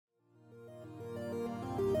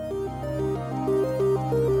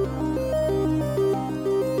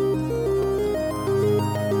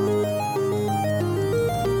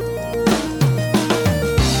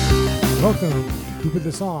welcome to Who Put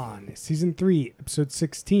This On, Season 3, Episode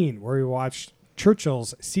 16, where we watched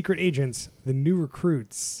Churchill's Secret Agents, The New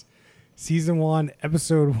Recruits. Season 1,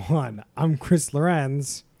 Episode 1. I'm Chris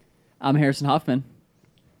Lorenz. I'm Harrison Hoffman.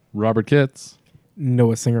 Robert Kitts.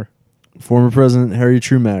 Noah Singer. Former President Harry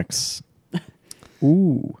Trumax.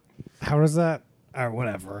 Ooh. How does that?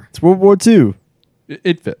 Whatever. It's World War II.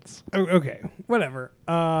 It fits. Oh, okay, whatever.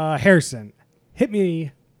 Harrison, hit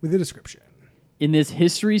me with a description. In this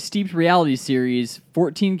history-steeped reality series,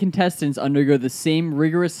 14 contestants undergo the same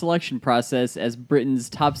rigorous selection process as Britain's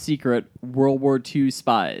top-secret World War II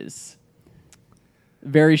spies.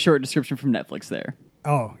 Very short description from Netflix there.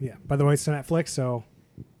 Oh, yeah. By the way, it's on Netflix, so...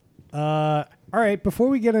 all right, before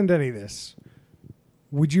we get into any of this,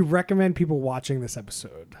 would you recommend people watching this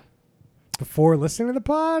episode before listening to the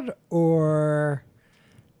pod? Or,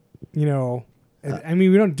 you know... I mean,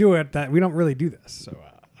 we don't do it. We don't really do this, so...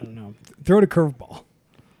 I don't know. Throw it a curveball.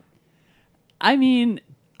 I mean,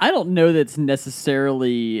 I don't know that's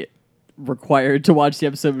necessarily required to watch the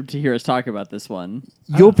episode to hear us talk about this one.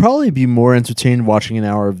 You'll probably be more entertained watching an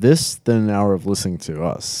hour of this than an hour of listening to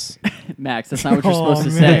us. Max, that's not what you're supposed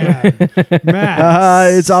to say.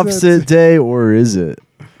 Max. It's opposite day, or is it?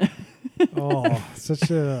 Oh, such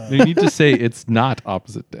a... You need to say it's not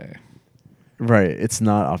opposite day. Right, it's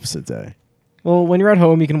not opposite day. Well, when you're at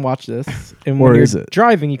home, you can watch this. And Or when is you're it?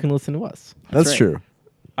 driving, you can listen to us. That's right. true.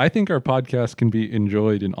 I think our podcast can be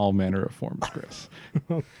enjoyed in all manner of forms, Chris.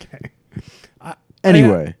 Okay.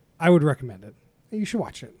 Anyway. I would recommend it. You should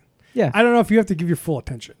watch it. Yeah. I don't know if you have to give your full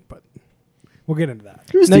attention, but we'll get into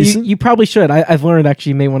that. It was No, decent. you probably should. I've learned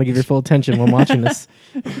actually you may want to give your full attention when watching this.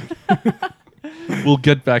 We'll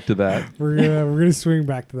get back to that. We're gonna swing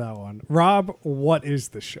back to that one. Rob, what is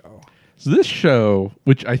the show? So this show,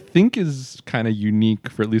 which I think is kind of unique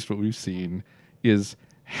for at least what we've seen, is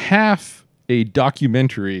half a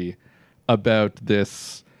documentary about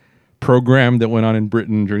this program that went on in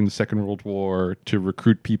Britain during the Second World War to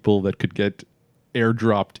recruit people that could get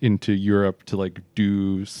airdropped into Europe to like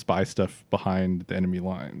do spy stuff behind the enemy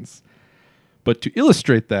lines. But to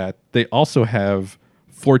illustrate that, they also have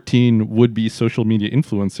 14 would-be social media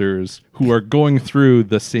influencers who are going through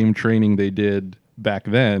the same training they did back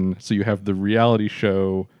then. So you have the reality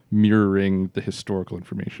show mirroring the historical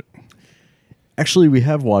information. Actually, we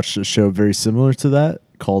have watched a show very similar to that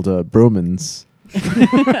called Bromans.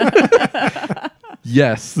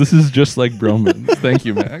 Yes, this is just like Bromans. Thank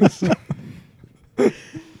you, Max.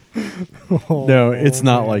 Oh, No, it's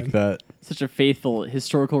not man. like that. Such a faithful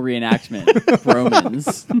historical reenactment.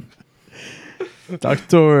 Romans.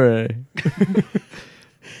 Doctore.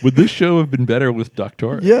 Would this show have been better with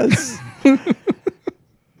Doctor? Yes.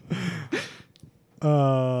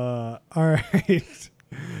 All right.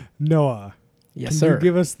 Noah, Yes, can sir. you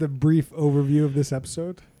give us the brief overview of this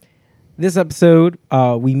episode? This episode,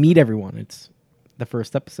 we meet everyone. It's the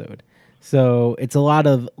first episode. So it's a lot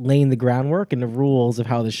of laying the groundwork and the rules of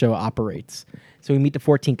how the show operates. So we meet the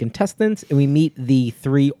 14 contestants and we meet the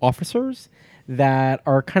 3 officers that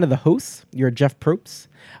are kind of the hosts. You're Jeff Probst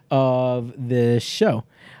of the show.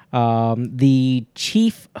 The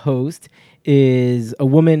chief host is a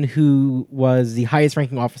woman who was the highest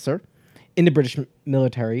ranking officer in the British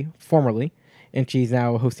military formerly, and she's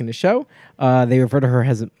now hosting the show. They refer to her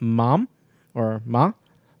as Mom or Ma.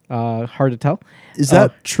 Hard to tell. Is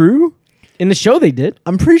that true? In the show, they did.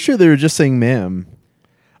 I'm pretty sure they were just saying ma'am.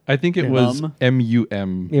 I think it was Mum.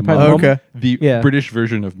 M-U-M. Yeah, probably Oh, Mum. okay. The Yeah. British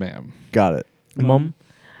version of ma'am. Got it. Mom.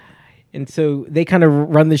 And so they kind of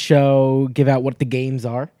run the show, give out what the games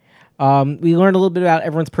are. We learn a little bit about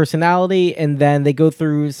everyone's personality, and then they go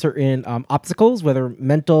through certain obstacles, whether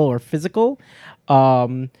mental or physical,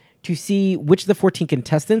 to see which of the 14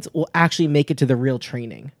 contestants will actually make it to the real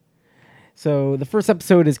training. So the first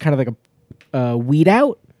episode is kind of like a weed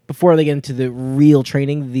out before they get into the real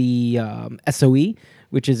training. The SOE,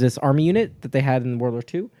 which is this army unit that they had in World War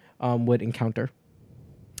II, would encounter.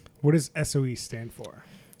 What does SOE stand for?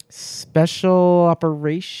 Special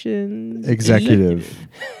Operations Executive.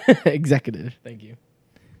 Executive. Thank you.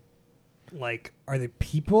 Like, are they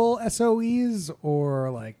people SOEs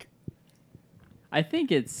or like... I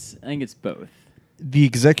think it's both. The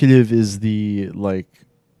executive is the, like...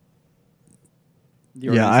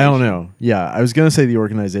 The Yeah, I don't organization. know. Yeah, I was going to say the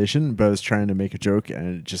organization, but I was trying to make a joke,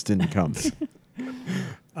 and it just didn't come.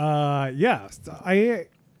 Yeah,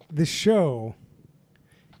 the show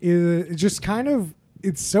is just kind of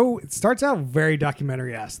it starts out very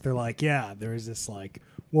documentary-esque. They're like, yeah, there's this like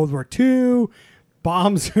World War II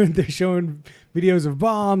bombs. They're showing videos of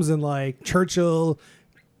bombs and like Churchill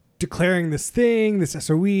declaring this thing, this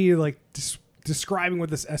SOE, like describing what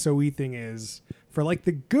this SOE thing is for like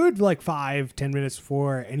the good like 5-10 minutes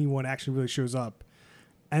before anyone actually really shows up.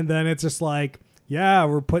 And then it's just like, yeah,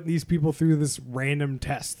 we're putting these people through this random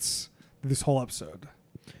tests this whole episode.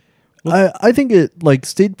 I think it like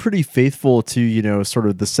stayed pretty faithful to, you know, sort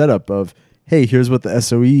of the setup of, hey, here's what the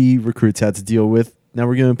SOE recruits had to deal with. Now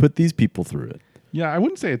we're going to put these people through it. Yeah, I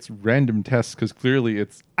wouldn't say it's random tests because clearly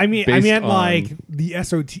it's. I meant based like on- the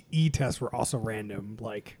SOTE tests were also random.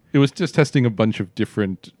 Like, It was just testing a bunch of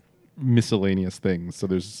different miscellaneous things. So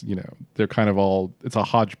there's, you know, they're kind of all. It's a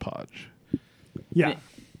hodgepodge. yeah.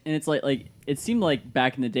 And it's like it seemed like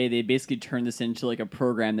back in the day they basically turned this into like a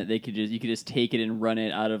program that you could just take it and run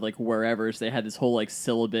it out of like wherever. So they had this whole like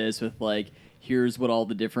syllabus with like, here's what all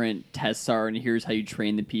the different tests are, and here's how you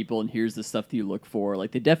train the people, and here's the stuff that you look for.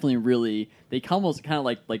 Like they definitely almost kind of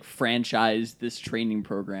like franchised this training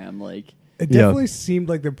program. Like It Yeah. definitely seemed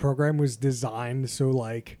like the program was designed so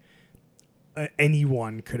like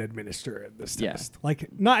anyone could administer this Yeah. test. Like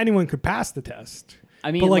not anyone could pass the test.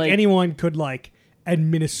 I mean, but like like- anyone could like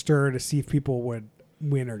administer to see if people would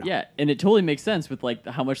win or not. yeah, and it totally makes sense with like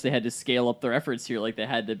how much they had to scale up their efforts here. Like they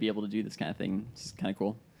had to be able to do this kind of thing. It's kind of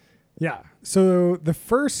cool. Yeah. So the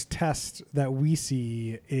first test that we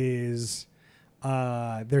see is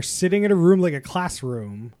they're sitting in a room like a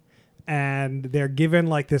classroom, and they're given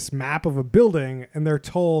like this map of a building, and they're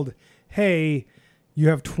told, "Hey, you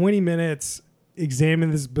have 20 minutes.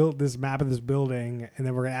 Examine this map of this building, and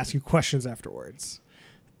then we're gonna ask you questions afterwards."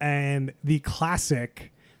 And the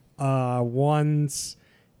classic ones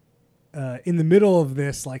in the middle of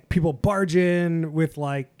this, like people barge in with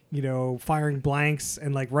like, you know, firing blanks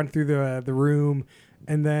and like run through the room,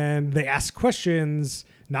 and then they ask questions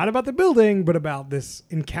not about the building but about this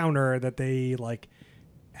encounter that they like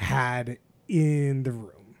had in the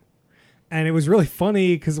room. And it was really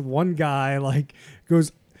funny because one guy like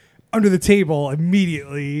goes under the table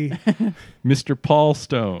immediately. Mr. Paul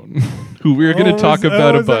Stone, who we're going to talk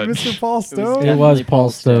about a was that bunch. Mr. Paul Stone? It was definitely Paul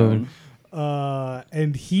Stone.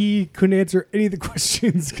 And he couldn't answer any of the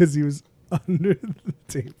questions because he was under the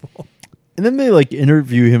table. And then they like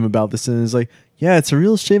interview him about this, and it's like, yeah, it's a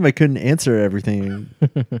real shame I couldn't answer everything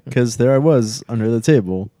because there I was under the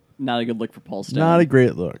table. Not a good look for Paul Stone. Not a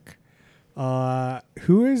great look.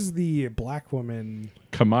 Who is the black woman?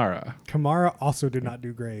 Kamara. Kamara also did not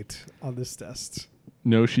do great on this test.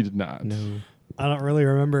 No, she did not. No. I don't really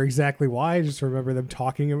remember exactly why. I just remember them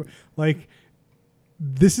talking about, like,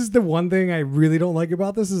 this is the one thing I really don't like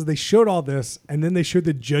about this is they showed all this and then they showed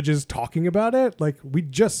the judges talking about it. Like, we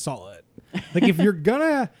just saw it. Like, if you're gonna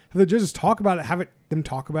have the judges talk about it, them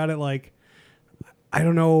talk about it. Like, I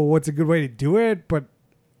don't know what's a good way to do it, but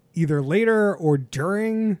either later or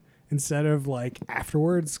during instead of like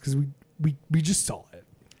afterwards, because we just saw it.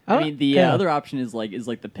 I mean, the Yeah. other option is like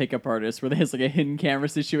the pickup artist, where there's like a hidden camera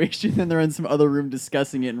situation, and they're in some other room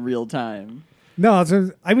discussing it in real time. No,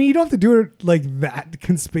 I mean, you don't have to do it like that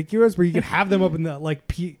conspicuous, where you can have them up in the like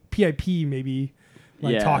PIP maybe,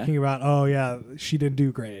 like Yeah. talking about, oh yeah, she didn't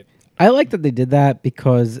do great. I like that they did that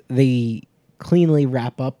because they cleanly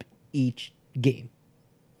wrap up each game.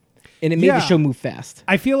 And it made Yeah. the show move fast.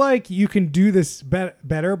 I feel like you can do this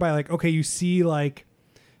better by like, okay, you see like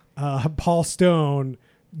Paul Stone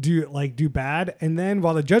do bad, and then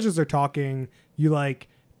while the judges are talking, you like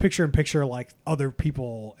picture in picture like other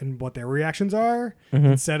people and what their reactions are,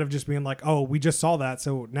 instead of just being like, oh, we just saw that,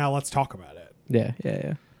 so now let's talk about it.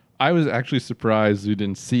 Yeah. I was actually surprised we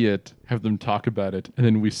didn't see it, have them talk about it, and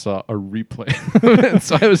then we saw a replay.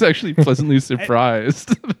 So I was actually pleasantly surprised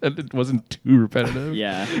that it wasn't too repetitive.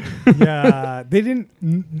 Yeah, Yeah, they didn't.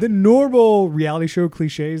 The normal reality show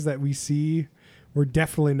cliches that we see were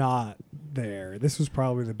definitely not there. This was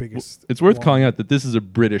probably the biggest. It's worth one. calling out that this is a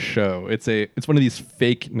British show. It's one of these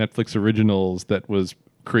fake Netflix originals that was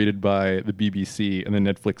created by the BBC, and then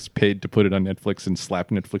Netflix paid to put it on Netflix and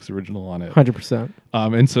slapped Netflix original on it. 100%.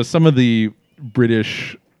 And so some of the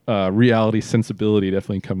British reality sensibility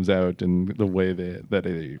definitely comes out in the way that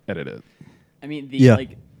they edit it. I mean, Yeah.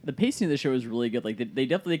 the pacing of the show is really good. Like they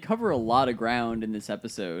definitely cover a lot of ground in this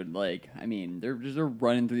episode. Like, I mean, they're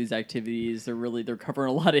running through these activities. They're covering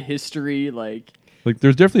a lot of history. Like,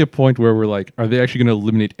 There's definitely a point where we're like, are they actually going to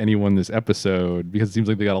eliminate anyone this episode? Because it seems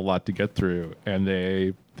like they got a lot to get through, and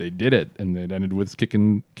they did it, and it ended with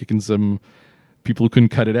kicking some people who couldn't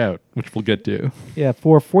cut it out, which we'll get to. Yeah,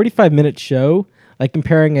 for a 45-minute show, like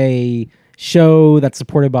comparing a show that's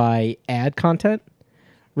supported by ad content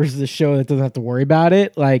versus a show that doesn't have to worry about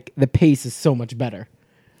it, like the pace is so much better,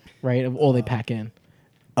 right? Of all they pack in.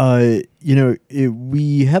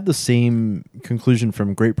 We had the same conclusion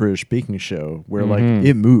from Great British Baking Show, where like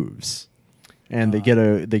it moves, and they get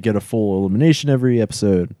a full elimination every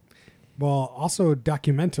episode. Well, also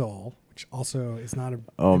Documental, which also is not a.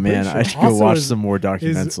 Oh a man, great I show, should go also watch is- some more Is,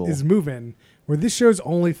 documental. is moving. Where this show's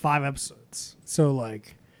only 5 episodes, so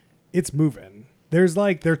like, it's moving. There's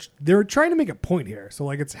like they're trying to make a point here. So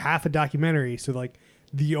like, it's half a documentary. So like,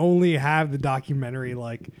 they only have the documentary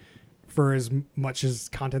like for as much as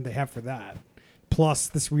content they have for that. Plus,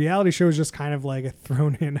 this reality show is just kind of like a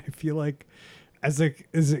thrown in. I feel like as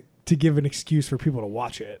to give an excuse for people to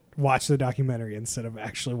watch the documentary instead of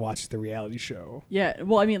actually watch the reality show. Yeah,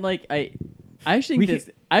 well, I mean, like I actually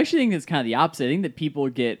think it's kind of the opposite. I think that people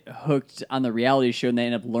get hooked on the reality show and they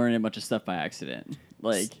end up learning a bunch of stuff by accident.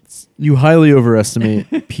 Like, You highly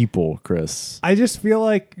overestimate people, Chris. I just feel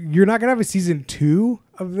like you're not gonna have a season 2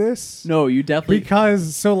 of this. no, you definitely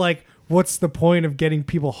Because so like, what's the point of getting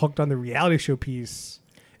people hooked on the reality show piece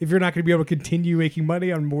if you're not going to be able to continue making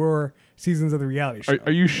money on more seasons of the reality show?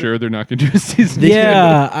 Are you sure they're not going to do a season?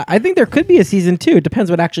 Yeah, I think there could be a season 2. It depends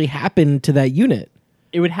what actually happened to that unit.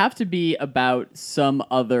 it would have to be about some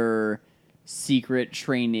other secret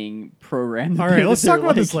training program. All right, let's that talk they're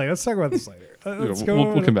about this like- later. Let's talk about this later. Let's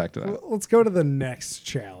we'll come back to that. Let's go to the next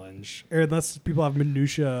challenge, or unless people have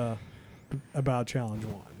minutia about challenge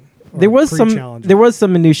 1. or There was pre-challenge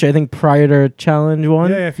some minutia, I think, prior to challenge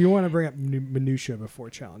 1. Yeah, if you want to bring up minutia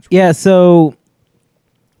before challenge 1. Yeah, so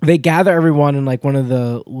they gather everyone in like one of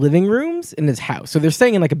the living rooms in his house. So they're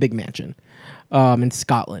staying in like a big mansion in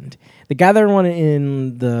Scotland. They gather everyone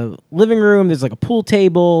in the living room. There's like a pool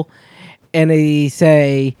table, and they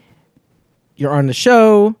say, "You're on the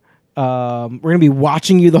show. We're gonna be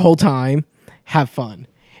watching you the whole time. Have fun."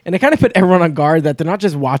 And they kind of put everyone on guard that they're not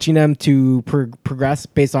just watching them to progress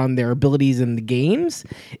based on their abilities in the games.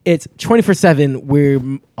 It's 24/7.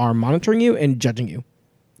 We are monitoring you and judging you.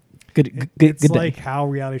 Good It's day. like how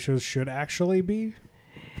reality shows should actually be.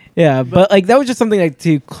 Yeah, but like that was just something like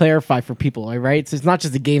to clarify for people, right? So it's not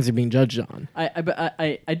just the games they're being judged on.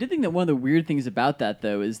 I did think that one of the weird things about that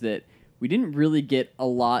though is that we didn't really get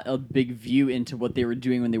a big view into what they were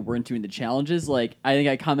doing when they weren't doing the challenges. Like I think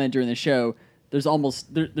I commented during the show, there's almost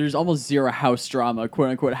zero house drama, quote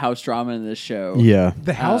unquote house drama in this show. Yeah.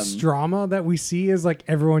 The house drama that we see is like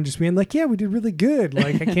everyone just being like, yeah, we did really good.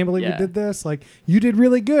 Like, I can't believe Yeah. we did this. Like, you did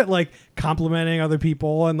really good. Like, complimenting other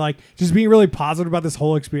people and like just being really positive about this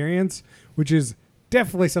whole experience, which is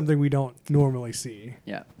definitely something we don't normally see.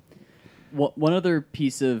 Yeah. Well, one other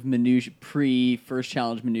piece of minutia, first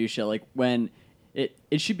challenge minutia, like when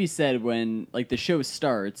it should be said when like the show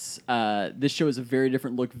starts, this show is a very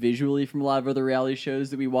different look visually from a lot of other reality shows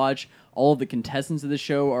that we watch. All of the contestants of the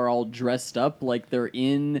show are all dressed up like they're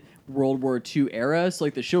in World War II era, so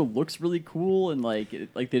like the show looks really cool and like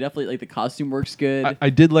they definitely like the costume works good. I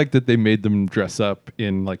did like that they made them dress up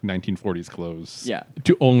in like 1940s clothes. Yeah.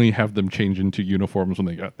 To only have them change into uniforms when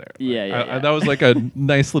they got there. Yeah, yeah. That was like a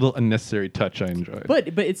nice little unnecessary touch I enjoyed. But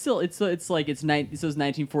it's still it's those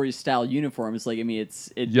 1940s style uniforms. Like I mean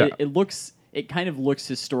Yeah. it kind of looks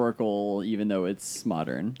historical even though it's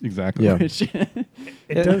modern. exactly. Yeah. Which-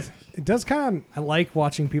 It does kind of, I like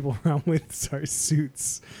watching people around with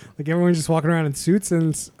suits. Like everyone's just walking around in suits,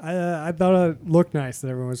 and I thought it looked nice that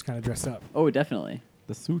everyone was kind of dressed up. oh, definitely.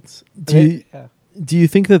 The suits. Do you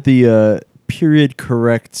think that the period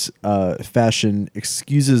correct fashion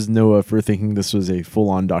excuses Noah for thinking this was a full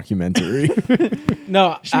on documentary?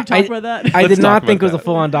 No, Should we talk about that? I Let's did not talk think it about was a that.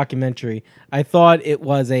 full-on documentary. I thought it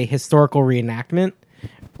was a historical reenactment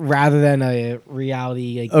rather than a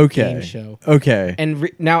reality game show. Okay. And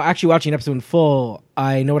now, actually watching an episode in full,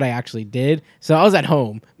 I know what I actually did. So I was at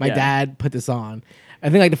home. My Yeah. dad put this on. I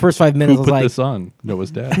think like the first 5 minutes, Who I was put like, this on?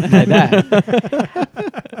 Noah's dad. my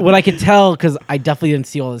dad. What I could tell, because I definitely didn't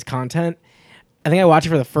see all this content, I think I watched it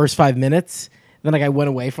for the first 5 minutes. Then like I went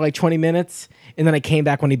away for like 20 minutes, and then I came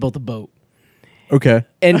back when he built the boat. Okay.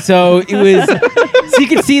 And so it was, so you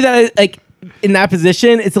can see that like in that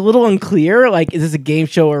position, it's a little unclear. Like, is this a game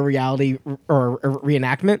show or reality or a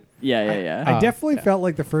reenactment? Yeah. I definitely felt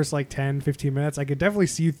like the first like 10, 15 minutes, I could definitely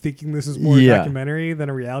see you thinking this is more Yeah. a documentary than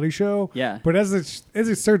a reality show. Yeah. But as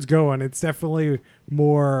it starts going, it's definitely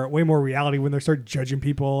way more reality when they start judging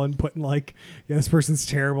people and putting like, yeah, this person's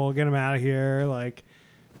terrible, get them out of here. Like,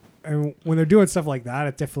 and when they're doing stuff like that,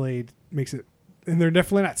 it definitely makes it, and they're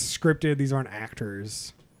definitely not scripted. These aren't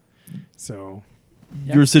actors. So,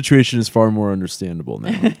 Yeah. Your situation is far more understandable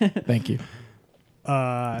now. Thank you.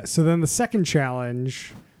 so then the second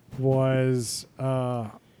challenge was,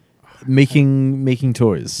 making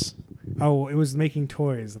toys. it was making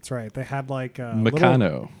toys. That's right. They had like a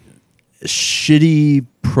Meccano. Shitty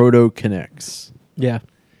proto connects. Yeah.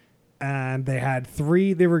 and they had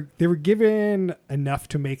 3. They were given enough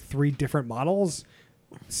to make 3 different models.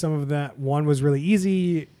 Some of that one was really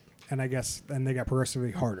easy, and they got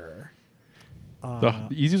progressively harder. The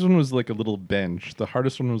easiest one was like a little bench. The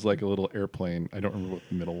hardest one was like a little airplane. I don't remember what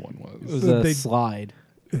the middle one It was. was So a they- slide.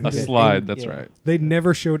 A slide. That's Yeah. right. They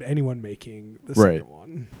never showed anyone making the Right. second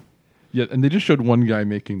one. Yeah, and they just showed one guy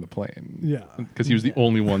making the plane. Yeah. because he was the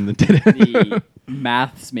only one that did it. The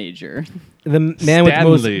maths major. The man with the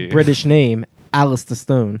most Stanley. British name, Alistair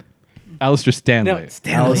Stone. Alistair Stanley.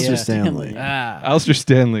 Alistair yeah. Stanley. Alistair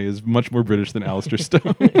Stanley is much more British than Alistair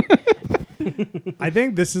Stone. I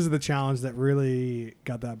think this is the challenge that really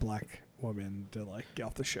got that black woman to like get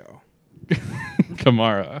off the show.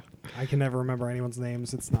 Kamara. I can never remember anyone's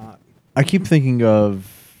names. It's not. I keep thinking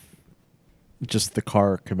of just the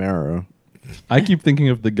car Camaro. I keep thinking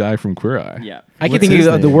of the guy from Queer Eye. Yeah. I keep What's thinking his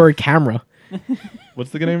of the name? word camera.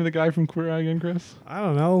 What's the name of the guy from Queer Eye again, Chris? I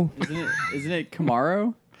don't know. Isn't it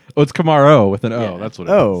Camaro? Oh, it's Camaro with an O. Yeah. That's what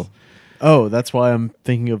it is. Oh, that's why I'm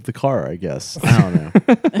thinking of the car, I guess. I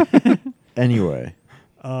don't know. Anyway.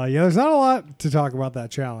 Yeah, there's not a lot to talk about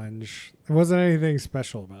that challenge. There wasn't anything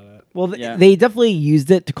special about it. Well, Yeah. they definitely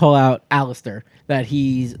used it to call out Alistair, that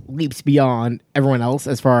he's leaps beyond everyone else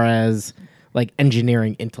as far as like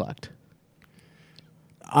engineering intellect.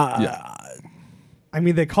 I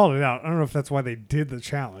mean, they called it out. I don't know if that's why they did the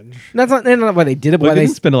challenge. That's not why they did it, but Well, why they they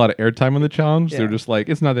didn't spend a lot of airtime on the challenge. They're Yeah. just like,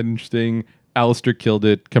 it's not that interesting. Alistair killed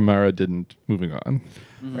it. Kamara didn't. Moving on.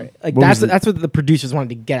 right. Like What was that's what the producers wanted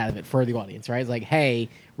to get out of it for the audience, right? It's like, hey,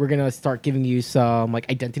 we're gonna start giving you some like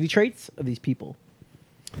identity traits of these people.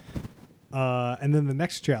 And then the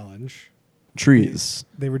next challenge, Trees.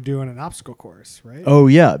 they were doing an obstacle course, right? Oh,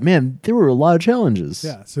 yeah. Man, there were a lot of challenges.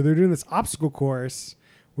 Yeah, so they're doing this obstacle course,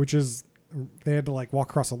 which is they had to like walk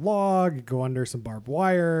across a log, go under some barbed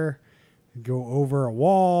wire, go over a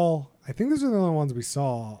wall. I think those are the only ones we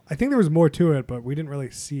saw. I think there was more to it, but we didn't really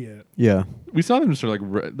see it. Yeah. We saw them just sort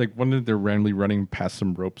of like one of they're randomly running past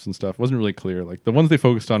some ropes and stuff. It wasn't really clear. Like the ones they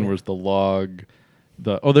focused on was the log.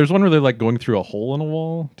 There's one where they're like going through a hole in a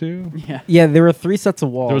wall too. Yeah. Yeah, there were 3 sets of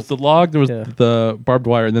walls. There was the log, there was Yeah. the barbed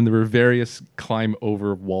wire, and then there were various climb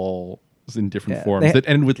over walls in different Yeah, forms they- that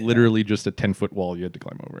ended with literally just a 10-foot wall you had to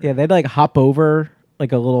climb over. Yeah, they'd like hop over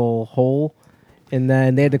like a little hole, and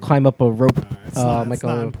then they had to climb up a rope, It's not like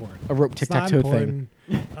important. a rope It's tic not tac toe thing.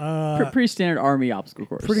 important. Pretty standard army obstacle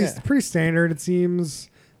course. Pretty standard. It seems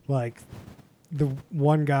like the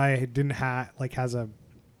one guy didn't have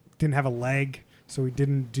a leg, so he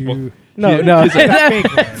didn't do. Well, No, He- no, he's a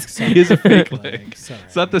fake leg. Sorry. He has a fake leg. Sorry.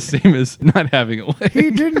 It's not the same as not having a leg.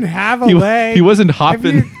 He didn't have a He, leg. he wasn't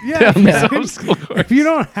hopping If you- yeah, down if this you- obstacle course. If you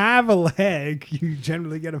don't have a leg, you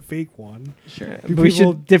generally get a fake one. Sure. Do we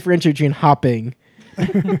people- should differentiate between hopping.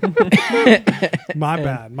 My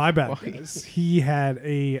bad, guys. He had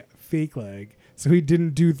a fake leg, so he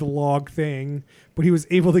didn't do the log thing, but he was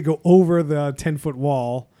able to go over the 10-foot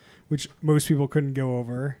wall, which most people couldn't go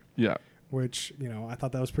over. Yeah. Which I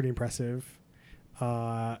thought that was pretty impressive.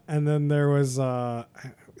 And then there was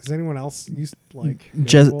is anyone else used like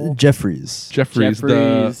notable? Jeffries. Jeffries,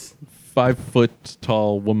 Jeffries. the 5-foot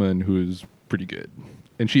tall woman who's pretty good.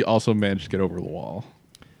 And she also managed to get over the wall.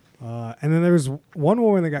 And then there was one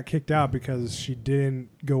woman that got kicked out because she didn't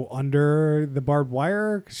go under the barbed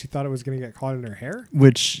wire because she thought it was going to get caught in her hair.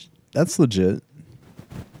 Which, that's legit.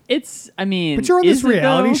 I mean, But you're on this is it,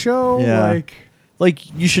 reality though? show, Yeah.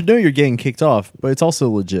 Like, you should know you're getting kicked off, but it's also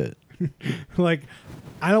legit. like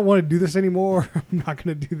I don't want to do this anymore. I'm not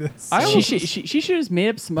going to do this. She should have made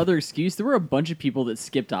up some other excuse. There were a bunch of people that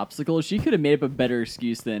skipped obstacles. She could have made up a better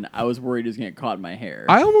excuse than I was worried it was going to get caught in my hair.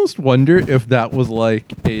 I almost wonder if that was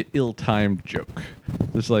like a ill-timed joke.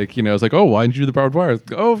 It's like, it's like, oh, why didn't you do the barbed wire?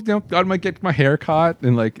 Oh, God might get my hair caught.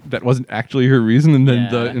 And like, that wasn't actually her reason. And then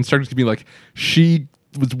the Yeah. instructors could be like, she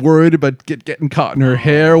was worried about getting caught in her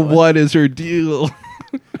hair. What is her deal?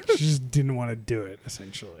 She just didn't want to do it,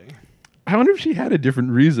 essentially. I wonder if she had a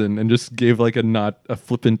different reason and just gave like a not a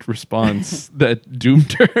flippant response that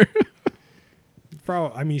doomed her.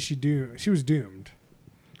 I mean, she was doomed.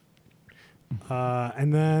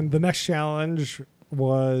 And then the next challenge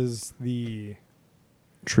was the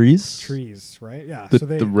Trees? trees, right? Yeah.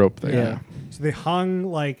 the rope thing. Yeah. So they hung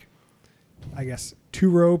like, I guess, 2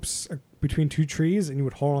 ropes between 2 trees, and you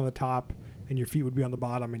would hold on the top, and your feet would be on the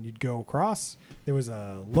bottom, and you'd go across. There was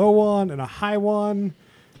a low one and a high one,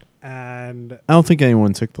 and I don't think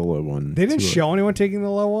anyone took the low one. they didn't to it. show anyone taking the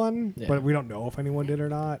low one, Yeah. but we don't know if anyone did or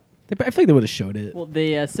not. I feel like they would have showed it. Well,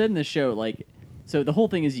 they said in the show, like, So the whole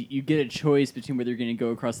thing is you get a choice between whether you're going to go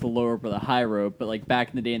across the low rope or the high rope. But like back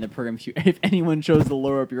in the day in the program, if anyone chose the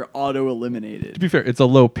low rope, you're auto eliminated. To be fair, it's a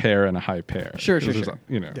low pair and a high pair. Sure.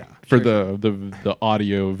 You know, Yeah. for Sure, the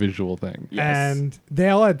audio visual thing. Yes. And they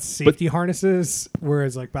all had safety harnesses,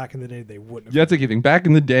 whereas like back in the day they wouldn't have. Yeah, that's a key thing. Back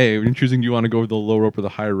in the day, when you're choosing, do you want to go over the low rope or the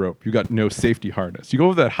high rope? You got no safety harness. You go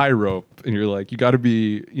over that high rope, and you're like, you got to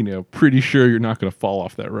be, pretty sure you're not going to fall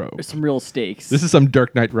off that rope. There's some real stakes. This is some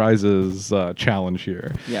Dark Knight Rises challenge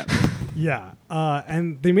here. Yeah. Yeah,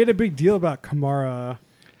 and they made a big deal about Kamara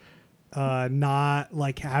not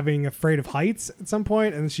like having afraid of heights at some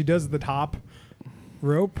point, and she does the top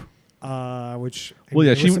rope, which Well,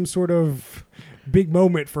 yeah, was she- some sort of big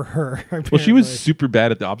moment for her. Well, she was apparently. super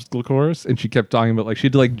bad at the obstacle course, and she kept talking about like she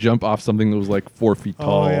had to like jump off something that was like 4 feet Oh,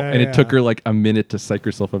 tall, yeah, and yeah. it took her like a minute to psych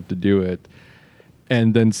herself up to do it.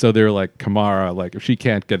 And then so they were like, Kamara, like if she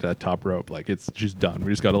can't get that top rope, like she's done. We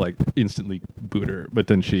just got to like instantly boot her. But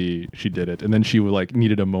then she did it, and then she would like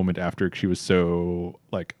needed a moment after 'cause she was so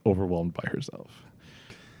like overwhelmed by herself.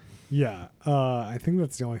 Yeah, I think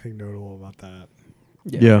that's the only thing notable about that.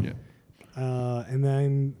 Yeah. And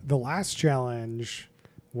then the last challenge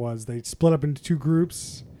was they split up into two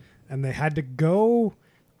groups, and they had to go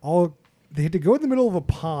in the middle of a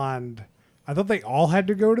pond. I thought they all had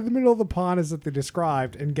to go to the middle of the pond as that they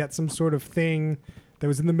described and get some sort of thing that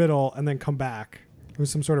was in the middle and then come back. It was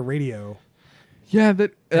some sort of radio. Yeah, And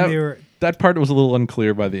they were that part was a little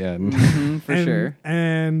unclear by the end. For sure.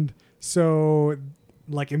 And so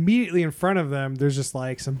like immediately in front of them there's just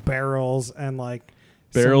like some barrels and like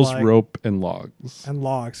Barrels, some, like, rope, and logs. and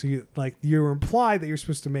logs. So you were implied that you're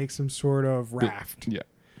supposed to make some sort of raft. Yeah.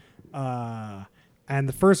 And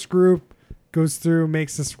the first group goes through,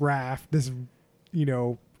 makes this raft,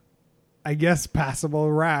 I guess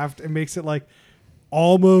passable raft, and makes it like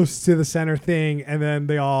almost to the center thing, and then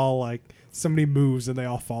they all like somebody moves and they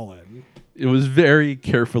all fall in. It was very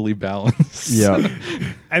carefully balanced. Yeah.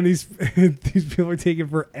 And these people are taking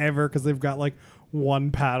forever because they've got like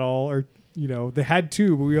one paddle, or they had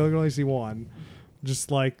two, but we only see one.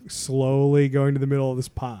 Just like slowly going to the middle of this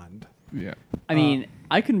pond. Yeah. I mean,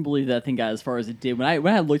 I couldn't believe that thing got as far as it did. When I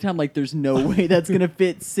looked at it, I'm like, there's no way that's going to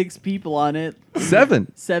fit 6 people on it.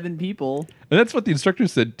 7. 7 people. And that's what the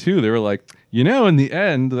instructors said too. They were like, in the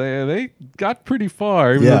end, they got pretty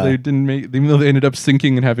far, even Yeah. though they didn't even though they ended up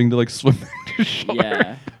sinking and having to like swim to shore.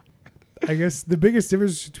 Yeah. I guess the biggest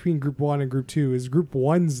difference between Group 1 and Group 2 is Group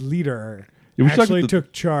 1's leader Yeah, we should talk actually about the-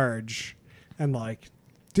 took charge and like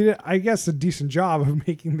did, I guess, a decent job of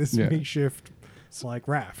making this Yeah. makeshift like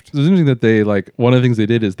raft. So it's interesting that they like one of the things they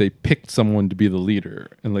did is they picked someone to be the leader,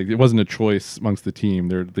 and like it wasn't a choice amongst the team.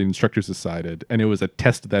 The instructors decided, and it was a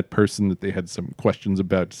test of that person that they had some questions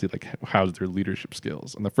about to see like how's their leadership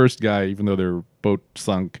skills. And the first guy, even though their boat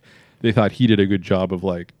sunk, they thought he did a good job of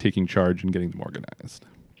like taking charge and getting them organized.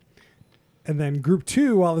 And then Group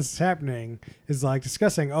 2, while this is happening, is like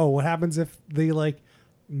discussing, what happens if they like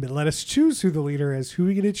let us choose who the leader is? Who are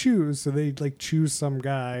we going to choose? So they like choose some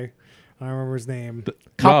guy. I don't remember his name. Rob,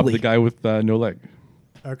 Copley. the guy with no leg.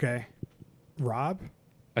 Okay. Rob?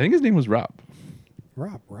 I think his name was Rob.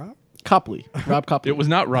 Rob? Copley. Rob Copley. It was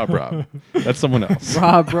not Rob. That's someone else.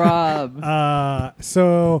 Rob.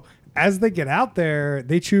 So as they get out there,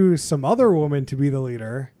 they choose some other woman to be the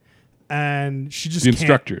leader, and she just The can't-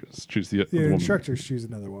 instructors choose the The woman. instructors choose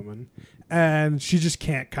another woman, and she just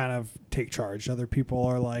can't kind of take charge. Other people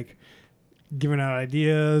are like giving out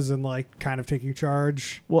ideas and like kind of taking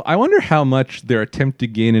charge. Well, I wonder how much their attempt to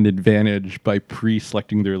gain an advantage by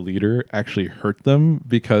pre-selecting their leader actually hurt them,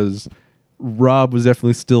 because Rob was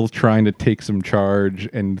definitely still trying to take some charge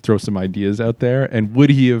and throw some ideas out there. And would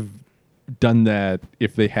he have done that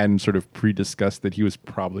if they hadn't sort of pre-discussed that he was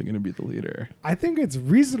probably going to be the leader? I think it's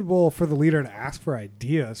reasonable for the leader to ask for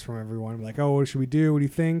ideas from everyone. Like, what should we do? What do you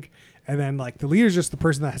think? And then like the leader's just the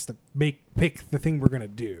person that has to pick the thing we're gonna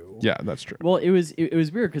do. Yeah, that's true. Well, it was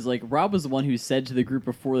weird because like Rob was the one who said to the group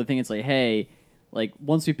before the thing, it's like, hey, like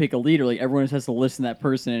once we pick a leader, like everyone just has to listen to that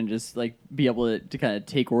person and just like be able to kind of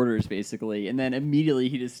take orders basically. And then immediately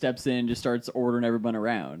he just steps in and just starts ordering everyone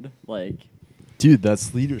around. Like, Dude,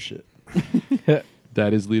 that's leadership.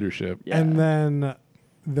 That is leadership. yeah. And then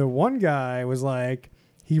the one guy was like,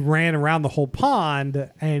 he ran around the whole pond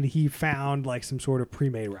and he found like some sort of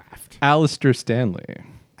pre-made raft. Alistair Stanley.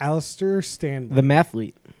 Alistair Stanley. the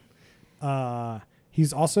mathlete.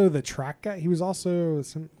 He's also the track guy. He was also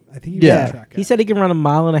some. I think he was Yeah. the track guy. He said he can run a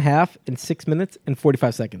mile and a half in 6 minutes and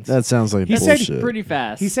 45 seconds. That sounds like He said bullshit. pretty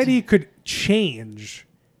fast. he said he could change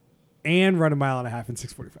and run a mile and a half in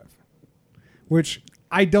 6:45, which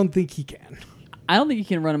I don't think he can. I don't think he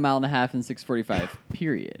can run a mile and a half in 6:45.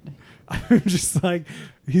 Period. I'm just like,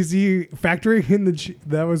 is he factoring in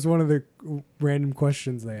that was one of the random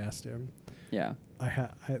questions they asked him. Yeah.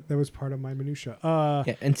 That was part of my minutia.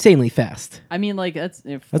 Yeah, insanely fast. I mean, like that's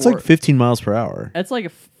That's like 15 miles per hour. That's like a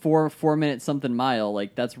 4 minute something mile.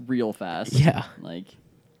 Like that's real fast. Yeah. Like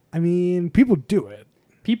I mean, people do it.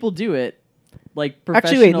 people do it. Like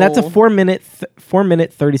professional. Actually, wait, that's a 4 minute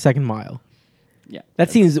 30-second mile. Yeah.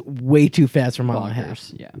 That seems way too fast for a mile and a half.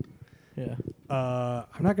 bonkers. Yeah. Yeah.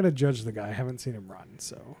 I'm not gonna judge the guy. I haven't seen him run,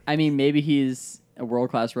 so I mean, maybe he's a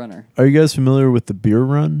world-class runner. Are you guys familiar with the beer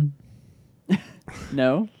run?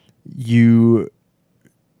 No.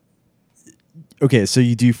 Okay, so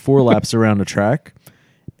you do 4 laps around a track,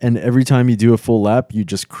 and every time you do a full lap, you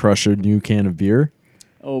just crush a new can of beer.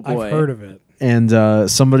 Oh boy. I've heard of it. And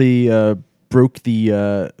somebody broke the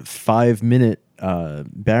 5-minute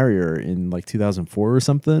barrier in like 2004 or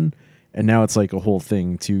something, and now it's like a whole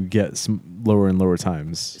thing to get some lower and lower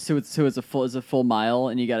times. So it's a full mile,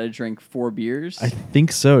 and you got to drink 4 beers. I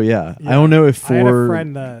think so. Yeah. Yeah. I don't know if I had a 4.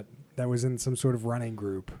 friend that was in some sort of running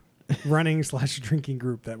group, running/drinking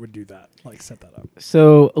group that would do that, like set that up.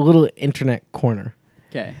 So a little internet corner.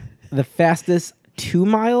 Okay. The fastest 2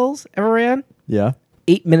 miles ever ran, Yeah.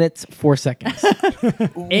 8 minutes 4 seconds.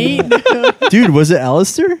 8. Dude, was it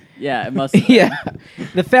Alistair? Yeah, it must. Have been. Yeah.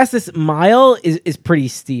 The fastest mile is pretty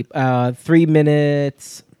steep. 3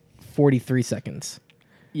 minutes 43 seconds.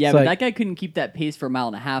 Yeah, So, but like- that guy couldn't keep that pace for a mile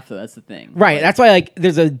and a half, though. That's the thing. Right. Like, That's why like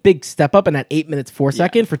there's a big step up in that 8 minutes 4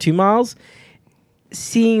 second for 2 miles.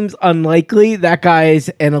 Seems unlikely that guy's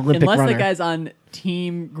an Olympic unless runner. that guy's on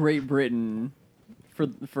Team Great Britain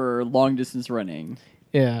for long distance running,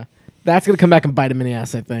 Yeah. That's gonna come back and bite him in the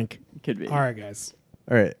ass, I think. could be. All right, guys.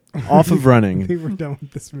 All right. Off of I running. think we're done with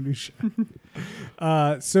this minutia.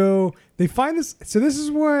 So they find this. So this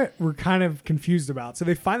is what we're kind of confused about. So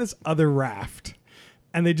they find this other raft,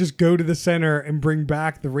 and they just go to the center and bring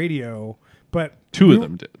back the radio. But 2 of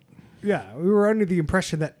them did. Yeah, we were under the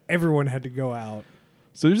impression that everyone had to go out.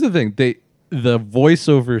 So here's the thing: the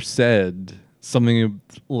voiceover said something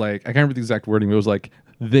like, I can't remember the exact wording, but it was like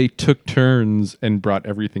they took turns and brought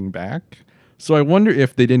everything back. So I wonder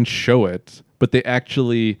if they didn't show it, but they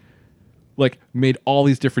actually like made all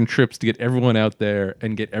these different trips to get everyone out there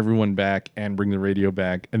and get everyone back and bring the radio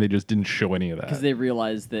back, and they just didn't show any of that. Because they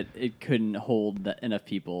realized that it couldn't hold enough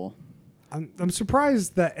people. I'm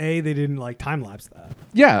surprised that they didn't like time lapse that.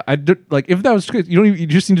 Yeah, like if that was good, you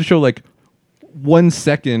just need to show like 1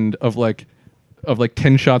 second of like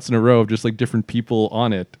 10 shots in a row of just like different people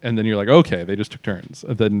on it, and then you're like, okay, they just took turns,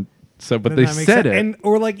 and then but Then they that makes said sense. it. and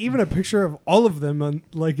or like even a picture of all of them on,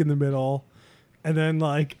 like in the middle, and then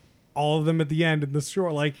like all of them at the end in the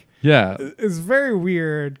shore. Like Yeah, it's very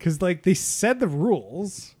weird because like they said the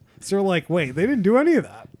rules, so we're like, wait, they didn't do any of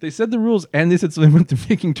that. they said the rules, and they said something about them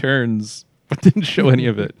taking turns, but didn't show any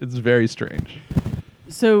of it. It's very strange.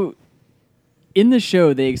 So, in the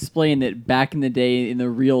show, they explain that back in the day, in the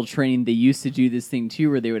real training, they used to do this thing too,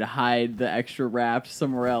 where they would hide the extra raft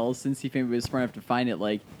somewhere else and see if anybody was smart enough to find it.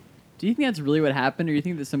 Like, do you think that's really what happened, or do you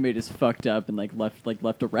think that somebody just fucked up and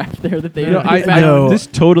left a raft there that they? No, they I found? know. This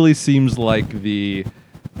totally seems like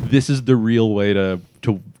this is the real way to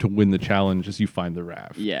win the challenge is you find the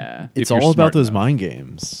raft. Yeah. If It's you're all about smart those enough. mind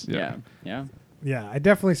games. Yeah. Yeah. Yeah, it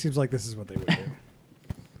definitely seems like this is what they would do.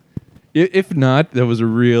 If not, that was a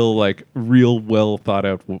real well thought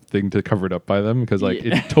out thing to cover it up by them, because like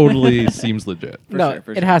Yeah. it totally seems legit. For no, sure,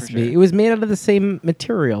 for it sure, has for to be. sure. It was made out of the same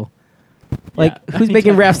material. Like, Yeah. who's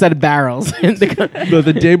making rafts out of barrels?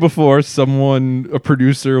 The day before, a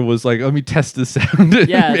producer was like, "Let me test this out."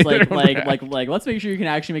 Yeah, it's Made their own raft. like let's make sure you can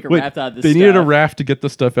actually make a Wait, raft out of this. they needed a stuff. raft to get the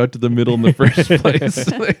stuff out to the middle in the first place.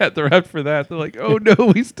 They had the raft for that. They're like, "Oh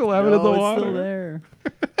no, we still have it in the No, it's water." still there.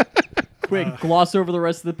 Quick, gloss over the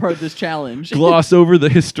rest of the part of this challenge. Gloss over the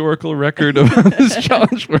historical record of how this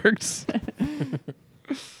challenge works.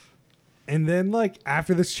 And then like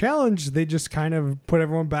after this challenge, they just kind of put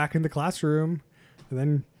everyone back in the classroom, and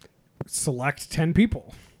then select 10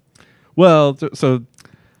 people. Well, so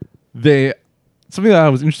something that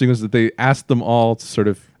was interesting was that they asked them all to sort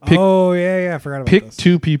of pick Oh yeah, I forgot about pick this.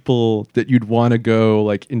 2 people that you'd want to go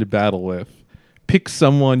like into battle with. Pick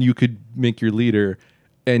someone you could make your leader,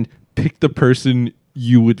 and pick the person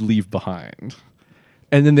you would leave behind.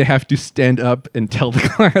 And then they have to stand up and tell the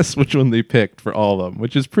class which one they picked for all of them,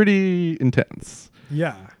 which is pretty intense.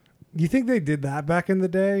 Yeah, you think they did that back in the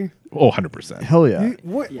day? Oh, 100%. Hell yeah.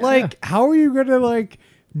 What Yeah. like how are you gonna like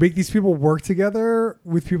make these people work together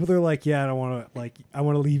with people that are like, yeah, I don't want to I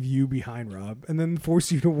want to leave you behind, Rob, and then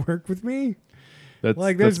force you to work with me? That's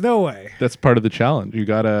Like, there's no way. that's part of the challenge. You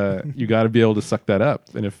gotta be able to suck that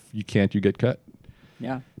up, and if you can't, you get cut.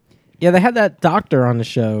 Yeah. Yeah, they had that doctor on the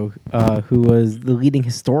show who was the leading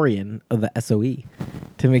historian of the SOE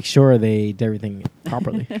to make sure they did everything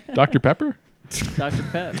properly. Dr. Pepper. Dr.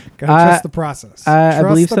 Pep. Gotta trust the process. I Trust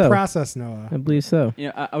believe the so. process, Noah. I believe so. You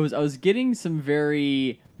know, I was getting some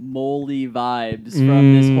very moldy vibes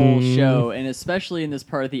from this whole show, and especially in this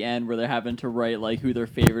part at the end where they're having to write like who their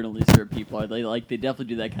favorite and least favorite people are. They definitely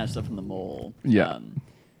do that kind of stuff in the mole. Yeah.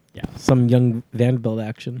 Some young Vanderbilt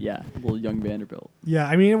action. Yeah, little young Vanderbilt. Yeah,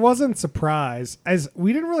 I mean, it wasn't surprise as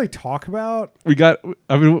we didn't really talk about. We got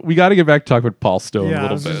to get back to talk about Paul Stone Yeah, a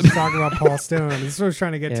I was little just bit. talking about Paul Stone. This is what I was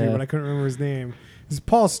trying to get to, Yeah. but I couldn't remember his name. Is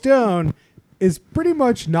Paul Stone is pretty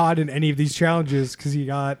much not in any of these challenges because he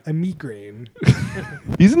got a migraine.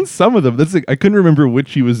 He's in some of them. That's like, I couldn't remember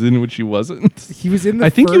which he was in, which he wasn't. He was in the.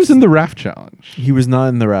 I think he was first- in the raft challenge. He was not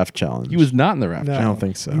in the raft challenge. He was not in the raft. No, I don't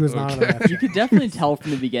think so. He was not. Okay. On You could definitely tell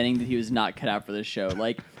from the beginning that he was not cut out for this show.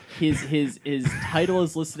 Like his title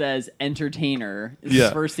is listed as entertainer. Is Yeah.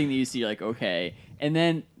 the first thing that you see. Like, okay, and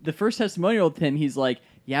then the first testimonial with him, he's like,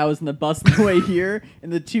 "Yeah, I was in the bus on the way here,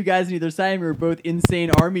 and the two guys on either side of me were both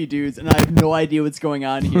insane army dudes, and I have no idea what's going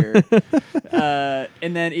on here."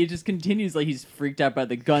 And then it just continues. Like he's freaked out by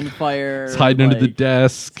the gunfire. He's hiding under the like,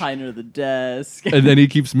 desk. hiding under the desk. And then he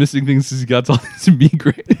keeps missing things because he got all these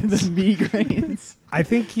migraines. the migraines. I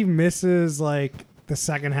think he misses like the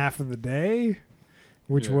second half of the day,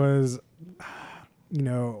 which Yeah. was, you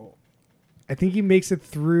know, I think he makes it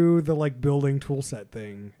through the like building tool set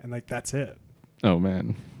thing, and like that's it. Oh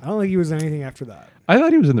man, I don't think he was anything after that. I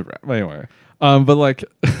thought he was in the raft. Anyway, but like,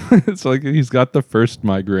 it's like he's got the first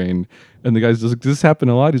migraine, and the guy's just like, "Does this happen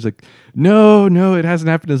a lot?" He's like, "No, it hasn't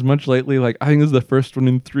happened as much lately. Like, I think this is the first one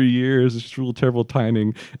in 3 years. It's just real terrible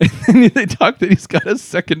timing." And then they talk that he's got a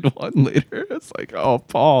second one later. It's like, oh,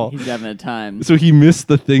 Paul. He's having a time. So he missed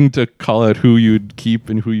the thing to call out who you'd keep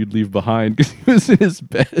and who you'd leave behind because he was in his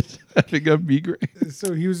bed having a migraine.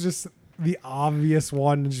 So he was just the obvious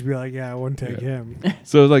one to just be like, yeah, I wouldn't take him.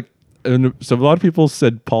 So like, and so a lot of people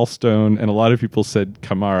said Paul Stone, and a lot of people said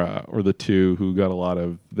Kamara were the two who got a lot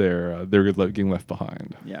of their getting left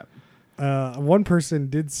behind. Yeah. One person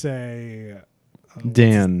did say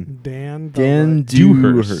Dan. Dan. Dan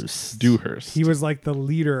Dewhurst. Dewhurst. Dewhurst. He was like the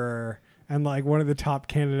leader and like one of the top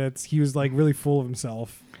candidates. He was like really full of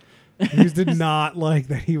himself. He just did not like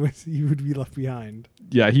that he would be left behind.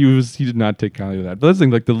 Yeah, he did not take kindly to that. But that's the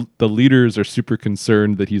thing, like the leaders are super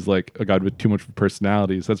concerned that he's like a guy with too much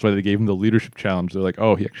personality. So that's why they gave him the leadership challenge. They're like,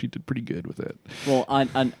 oh, he actually did pretty good with it. Well,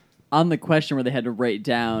 on the question where they had to write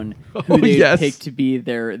down who Oh, they yes. picked to be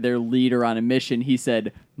their leader on a mission, he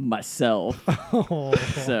said myself. Oh.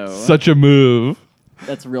 So Such a move.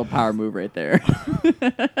 that's a real power move right there.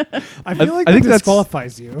 I feel like I that think that's-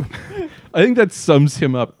 disqualifies you. I think that sums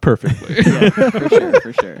him up perfectly. Yeah,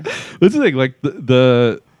 for sure. That's the thing, like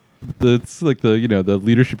it's like the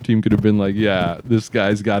leadership team could have been like, yeah, this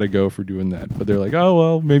guy's got to go for doing that, but they're like, oh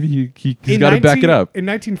well, maybe he's got to back it up. In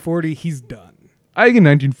 1940, he's done. I think in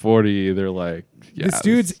 1940 they're like, yeah, This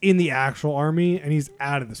dude's in the actual army and he's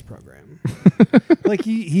out of this program. Like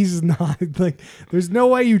he's not like there's no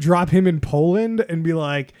way you drop him in Poland and be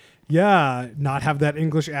like, yeah, not have that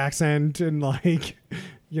English accent and like,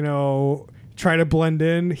 try to blend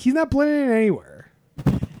in. He's not blending in anywhere.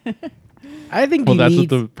 I think well, you that's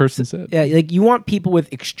need, what the person said. yeah, like you want people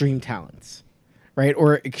with extreme talents, right,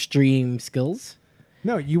 or extreme skills.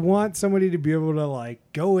 No, you want somebody to be able to like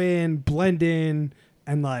go in, blend in,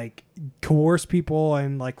 and like coerce people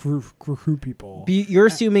and like recruit people. But you're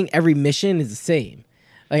assuming every mission is the same.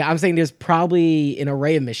 Like I'm saying, there's probably an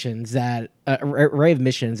array of missions that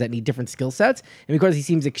need different skill sets, and because he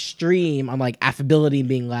seems extreme on like affability and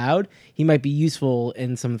being loud, he might be useful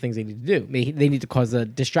in some of the things they need to do. They need to cause a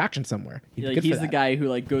distraction somewhere. He'd be Like good for he's the that. guy who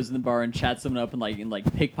like goes in the bar and chats someone up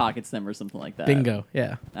and pickpockets them or something like that. Bingo.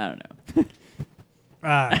 Yeah. I don't know.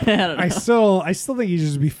 I don't know. still think he should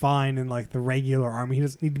just be fine in like the regular army. He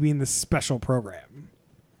doesn't need to be in this special program.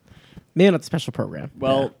 Maybe not the special program.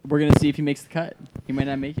 Well, we're gonna see if he makes the cut. He might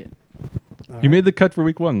not make it. He made the cut for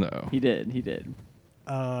week 1 though. He did.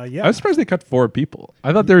 Yeah. I was surprised they cut 4 people.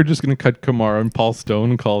 I thought they were just going to cut Kamara and Paul Stone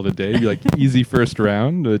and call it a day, be like easy first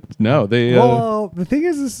round. But no, they. Well, the thing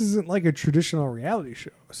is, this isn't like a traditional reality show.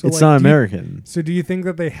 So It's like, not do you- American. So do you think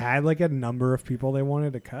that they had like a number of people they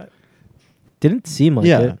wanted to cut? Didn't seem like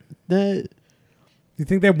Yeah. it. That- Do you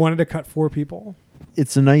think they wanted to cut 4 people?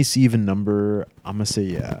 it's a nice even number. I'm going to say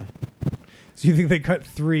yeah. So you think they cut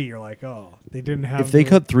 3? You're like, oh, they didn't have. If they the-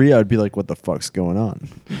 cut 3, I'd be like, what the fuck's going on?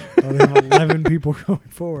 oh, they have 11 people going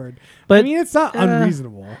forward. But, I mean, it's not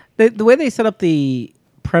unreasonable. The way they set up the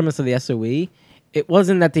premise of the SOE, it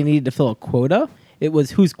wasn't that they needed to fill a quota. It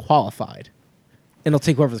was who's qualified, and they'll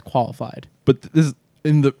take whoever's qualified. But this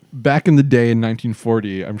back in the day in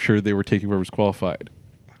 1940, I'm sure they were taking whoever's qualified.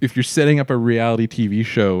 If you're setting up a reality TV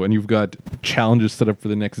show and you've got challenges set up for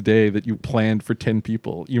the next day that you planned for 10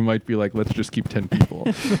 people, you might be like, let's just keep 10 people.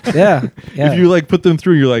 Yeah. If you like put them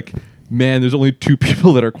through, you're like, man, there's only 2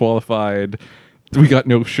 people that are qualified. We got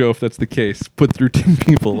no show if that's the case. Put through 10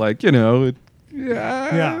 people. Like, yeah.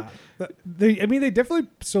 Yeah. They definitely.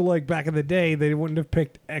 So, like, back in the day, they wouldn't have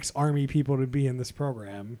picked ex-army people to be in this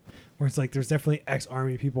program. Where it's like, there's definitely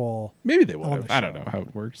ex-army people. Maybe they would On have. the I don't show. know how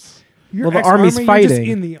it works. You're Well, the ex-army, army's you're fighting. just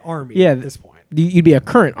in the army Yeah, at this point. You'd be a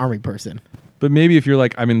current army person. But maybe if you're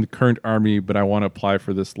like, I'm in the current army, but I want to apply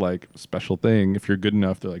for this like special thing, if you're good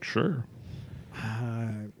enough, they're like, sure.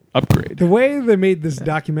 Upgrade. The way they made this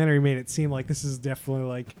documentary made it seem like this is definitely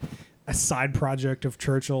like a side project of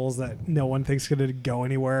Churchill's that no one thinks going to go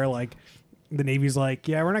anywhere. Like the Navy's like,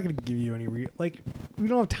 yeah, we're not going to give you any like we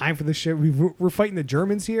don't have time for this shit. We're fighting the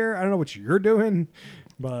Germans here. I don't know what you're doing,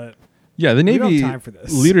 but Yeah, the We don't have Navy time for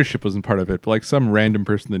this. leadership wasn't part of it, but like some random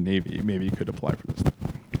person in the Navy maybe could apply for this.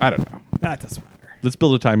 I don't know. that doesn't matter. Let's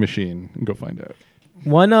build a time machine and go find out.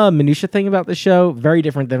 One minutia thing about the show, very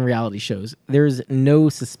different than reality shows. There's no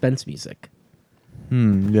suspense music.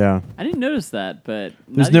 Yeah. I didn't notice that, but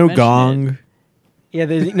now There's that you no mention gong. it- Yeah,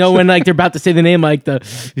 there's when like they're about to say the name, like the,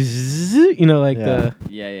 like Yeah. the.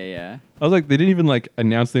 Yeah. I was like, they didn't even like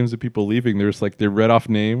announce names of people leaving. There's like they read off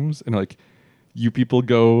names and like, you people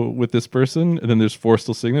go with this person, and then there's 4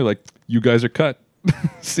 still sitting there. Like, you guys are cut.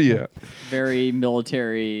 See ya. Very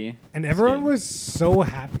military. And everyone was so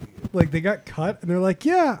happy. Like they got cut, and they're like,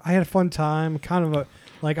 "Yeah, I had a fun time. Kind of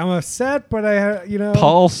I'm upset, but I had,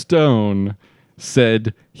 Paul Stone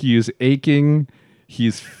said he is aching.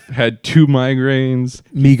 He's had 2 migraines.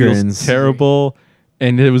 He feels Migraines. terrible,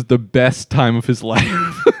 and it was the best time of his life.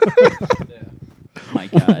 My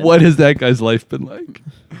God. What has that guy's life been like?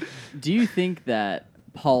 Do you think that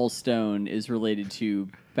Paul Stone is related to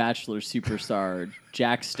Bachelor superstar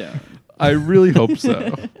Jack Stone? I really hope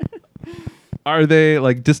so. Are they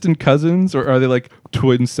like distant cousins, or are they like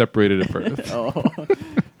twins separated at birth? Oh,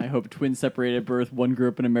 I hope twins separated at birth. One grew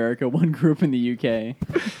up in America, one grew up in the UK.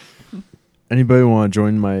 Anybody want to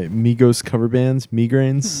join my Migos cover bands?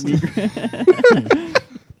 Migraines?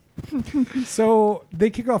 So they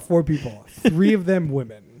kick off 4 people, 3 of them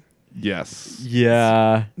women. Yes.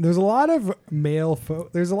 Yeah. There's a lot of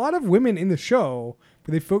there's a lot of women in the show,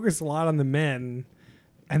 but they focus a lot on the men,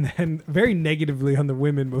 and then very negatively on the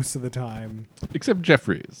women most of the time. Except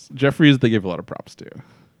Jeffries. Jeffries, they gave a lot of props to.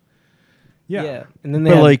 Yeah. And then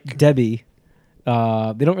they But, have like- Debbie. They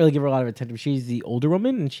don't really give her a lot of attention. She's the older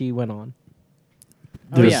woman, and she went on.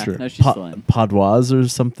 Oh, There's yeah. No, she's still in. Padoise or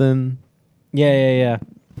something. Yeah.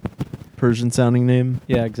 Persian sounding name.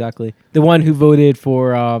 Yeah, exactly. The one who voted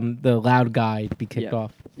for the loud guy to be kicked Yeah.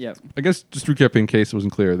 off. Yep. I guess just recapping in case it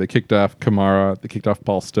wasn't clear, they kicked off Kamara, they kicked off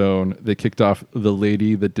Paul Stone, they kicked off the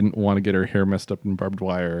lady that didn't want to get her hair messed up in barbed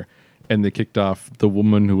wire, and they kicked off the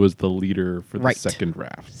woman who was the leader for the Right. second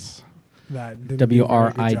drafts. That didn't do a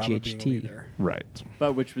very good job of being a WRIGHT. leader. Right.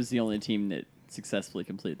 But which was the only team that successfully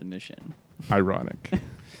completed the mission. Ironic.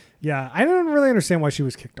 Yeah, I don't really understand why she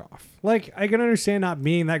was kicked off. Like, I can understand not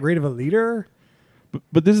being that great of a leader.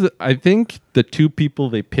 But this is, I think the 2 people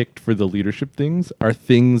they picked for the leadership things are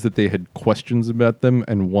things that they had questions about them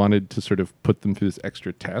and wanted to sort of put them through this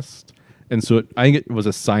extra test. And so I think it was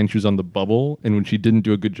a sign she was on the bubble. And when she didn't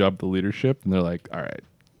do a good job of the leadership, and they're like, all right,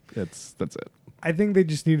 that's it. I think they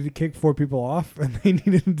just needed to kick 4 people off, and they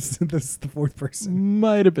needed this the 4th person.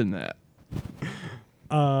 Might have been that.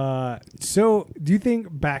 So do you think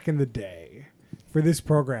back in the day for this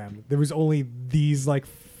program, there was only these like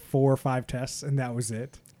 4 or 5 tests, and that was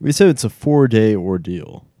it? We said it's a 4-day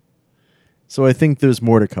ordeal. So I think there's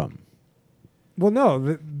more to come. Well,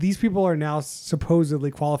 no, these people are now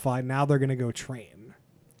supposedly qualified. Now they're going to go train.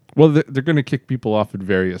 Well, they're going to kick people off at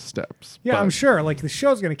various steps. Yeah, but I'm sure. Like the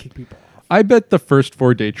show's going to kick people off. I bet the first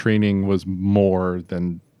 4-day training was more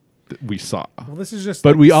than we saw. Well, this is just.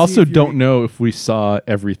 But like, we see also if you- don't know if we saw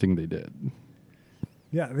everything they did.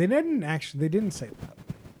 Yeah, they didn't actually. They didn't say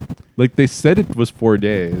that. Like they said it was 4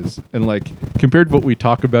 days, and like compared to what we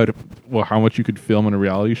talk about, well, how much you could film on a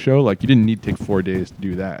reality show, like you didn't need to take 4 days to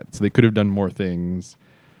do that. So they could have done more things,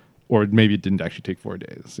 or maybe it didn't actually take 4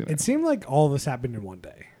 days. You know? It seemed like all this happened in one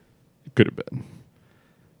day. It could have been.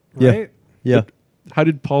 Yeah. Right? Yeah. how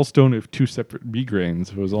did Paul Stone have 2 separate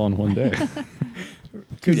migraines if it was all in one day?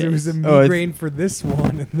 Because there was a Oh, I migraine for this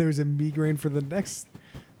one, and there was a migraine for the next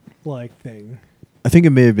thing. I think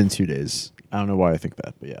it may have been 2 days. I don't know why I think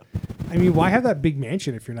that, but yeah. I mean, why have that big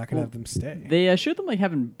mansion if you're not going to have them stay? They showed them like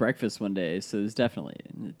having breakfast one day, so it was definitely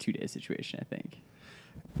a 2-day situation, I think.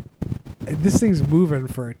 This thing's moving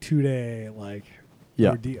for a 2-day Yeah.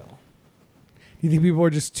 ordeal. Do you think people are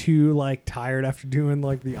just too tired after doing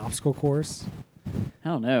the obstacle course? I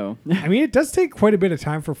don't know. I mean, it does take quite a bit of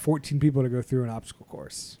time for 14 people to go through an obstacle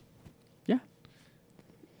course. Yeah.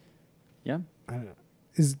 Yeah. I don't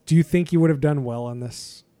know. Do you think you would have done well on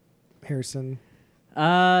this, Harrison?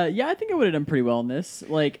 Yeah, I think I would have done pretty well in this.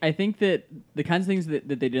 I think that the kinds of things that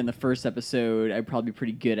they did in the first episode, I'd probably be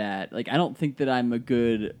pretty good at. I don't think that I'm a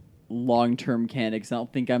good long-term candidate 'cause I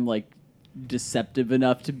don't think I'm deceptive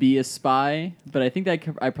enough to be a spy. But I think that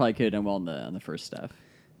I probably could have done well on the first stuff.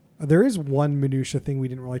 There is one minutia thing we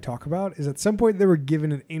didn't really talk about. Is at some point they were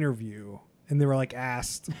given an interview and they were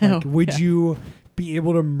asked, would you be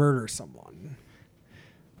able to murder someone?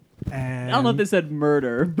 And I don't know if they said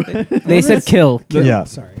murder, but They said kill. Yeah.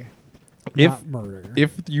 Sorry. If- Not murder.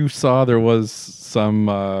 If you saw there was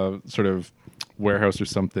some sort of warehouse or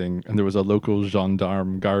something and there was a local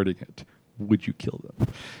gendarme guarding it, would you kill them?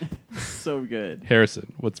 so good.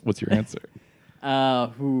 Harrison, what's your answer? Oh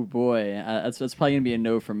boy, that's probably gonna be a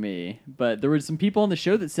no from me. But there were some people on the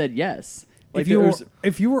show that said yes. if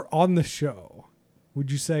you were on the show,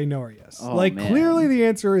 would you say no or yes? Oh, man. Clearly the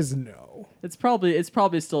answer is no. it's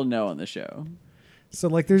probably still no on the show. So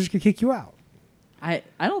they're just gonna kick you out. I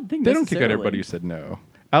don't think They don't kick out necessarily. everybody who said no.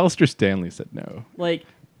 Alistair Stanley said no.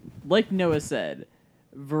 Like Noah said,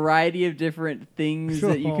 variety of different things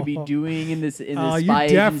that you could be doing in this You're spy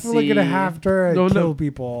definitely agency. gonna have to No, kill no.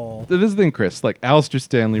 people. This is the thing, Chris. Alistair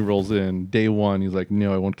Stanley rolls in day one. He's like,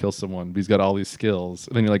 no, I won't kill someone. But he's got all these skills.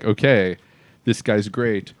 And then you're like, okay, this guy's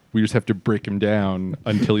great. We just have to break him down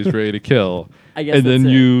until he's ready to kill. I guess and then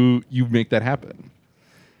that's it. you make that happen.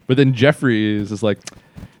 But then Jeffrey is just like,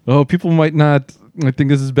 oh, people might not think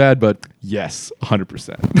this is bad, but yes,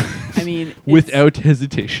 100%. I mean, Without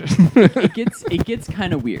hesitation. it gets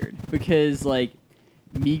kind of weird because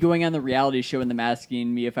me going on the reality show and them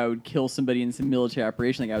asking me if I would kill somebody in some military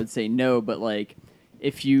operation, I would say no. But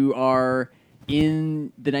if you are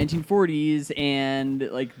in the 1940s and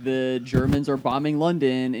the Germans are bombing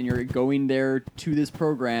London and you're going there to this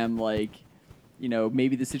program,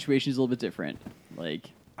 maybe the situation is a little bit different.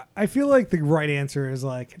 I feel like the right answer is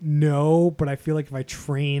no, but I feel like if I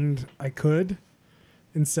trained, I could,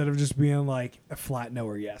 instead of just being a flat no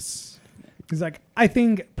or yes. He's I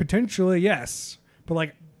think potentially yes,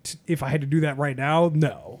 but if I had to do that right now,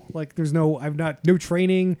 no. There's no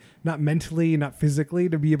training, not mentally, not physically,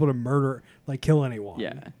 to be able to murder, kill anyone.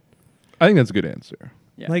 Yeah. I think that's a good answer.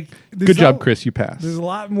 Yeah. Good job, Chris. You passed. There's a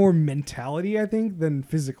lot more mentality, I think, than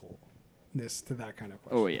physicalness to that kind of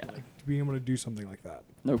question. Oh, yeah. To being able to do something like that.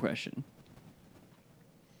 No question.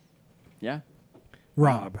 Yeah.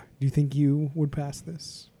 Rob, do you think you would pass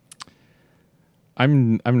this?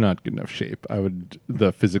 I'm not good enough shape.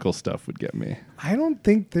 The physical stuff would get me. I don't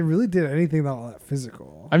think they really did anything all that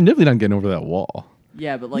physical. I'm definitely not getting over that wall.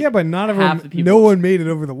 Yeah, but but not half everyone. the people. No one made it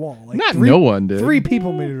over the wall. No one did. 3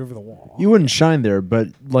 people made it over the wall. You wouldn't shine there, but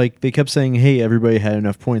they kept saying, "Hey, everybody had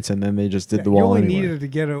enough points," and then they just did the you wall only anyway. needed to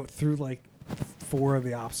get out through 4 of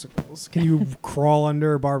the obstacles. Can you crawl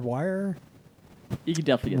under barbed wire? You could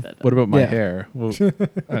definitely get that done. What about my Yeah. hair? Well,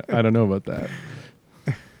 I don't know about that.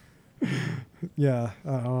 Yeah,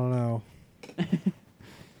 I don't know.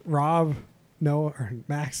 Rob, Noah, or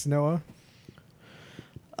Max, Noah.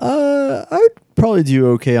 I would probably do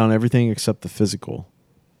okay on everything except the physical.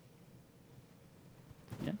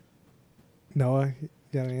 Yeah. Noah, you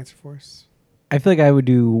got an answer for us? I feel like I would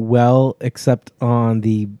do well, except on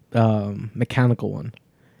the mechanical one,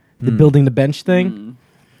 the building the bench thing.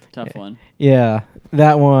 Tough one. Yeah,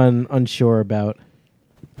 that one unsure about.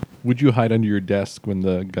 Would you hide under your desk when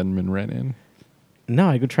the gunman ran in? No,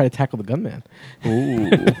 I could try to tackle the gunman.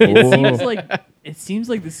 It seems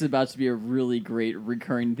like this is about to be a really great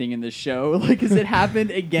recurring thing in the show. Because it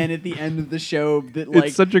happened again at the end of the show. That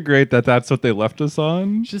It's such a great that's what they left us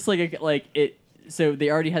on. just it. So they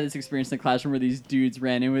already had this experience in the classroom where these dudes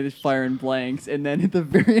ran in with firing blanks, and then at the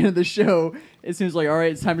very end of the show, it seems all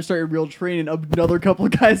right, it's time to start your real training. Another couple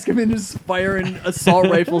of guys come in just firing assault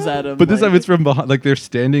rifles at them. But this time it's from behind, they're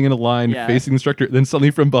standing in a line Yeah. facing the instructor. Then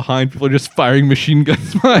suddenly from behind, people are just firing machine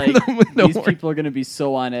guns behind them with no these warning. people are going to be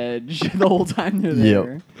so on edge the whole time they're Yep.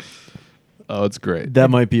 there. Oh, it's great. That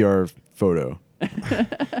might be our photo.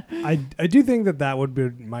 I do think that would be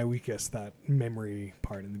my weakest, that memory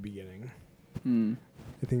part in the beginning. I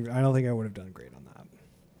don't think I would have done great on that.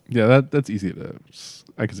 Yeah, that's easy to.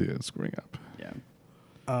 I can see that screwing up.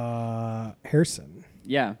 Yeah. Harrison,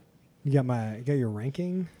 Yeah. you got your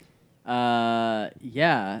ranking.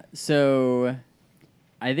 Yeah. So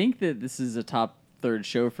I think that this is a top third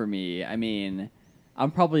show for me. I mean,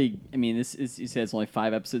 this is, you said it's only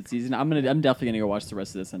 5 episode season. I'm definitely gonna go watch the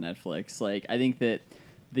rest of this on Netflix. Like, I think that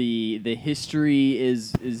the history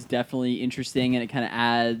is definitely interesting, and it kind of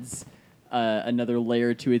adds another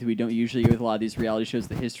layer to it that we don't usually get with a lot of these reality shows.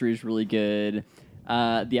 The history is really good.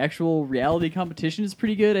 The actual reality competition is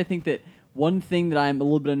pretty good. I think that one thing that I'm a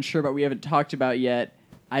little bit unsure about, we haven't talked about yet,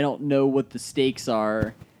 I don't know what the stakes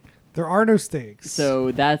are. There are no stakes.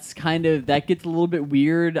 So that gets a little bit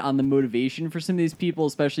weird on the motivation for some of these people,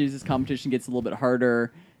 especially as this competition gets a little bit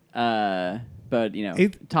harder. But,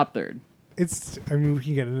 top third. we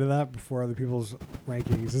can get into that before other people's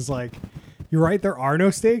rankings. It's like, you're right, there are no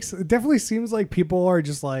stakes. It definitely seems like people are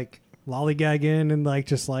just like lollygagging and like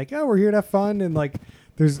just like, oh, we're here to have fun, and like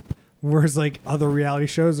whereas like other reality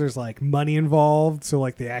shows, there's like money involved, so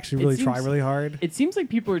like they actually really try really hard. It seems like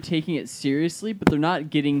people are taking it seriously, but they're not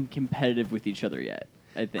getting competitive with each other yet,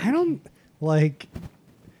 I think. I don't like.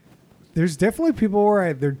 There's definitely people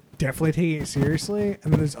where they're definitely taking it seriously,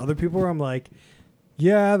 and then there's other people where I'm like,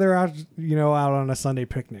 yeah, they're out, out on a Sunday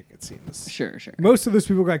picnic. It seems. Sure. Most of those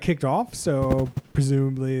people got kicked off, so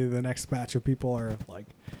presumably the next batch of people are like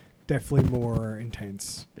definitely more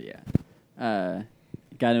intense. But yeah,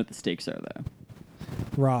 gotta know what the stakes are though.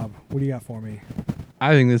 Rob, what do you got for me?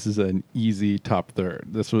 I think this is an easy top third.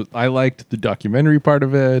 I liked the documentary part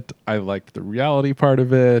of it. I liked the reality part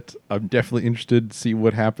of it. I'm definitely interested to see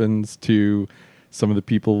what happens to some of the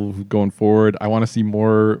people going forward. I want to see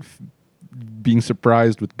more being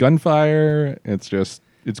surprised with gunfire. It's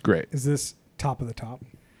great. Is this top of the top?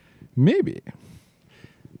 Maybe.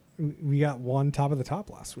 We got one top of the top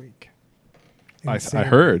last week. I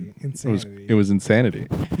heard. Insanity. It was insanity.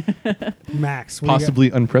 Max, Possibly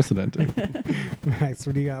unprecedented. Max,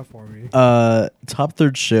 what do you got for me? Top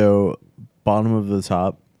third show, bottom of the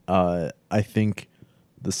top. I think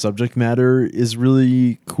the subject matter is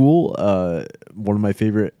really cool. One of my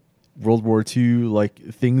favorite World War II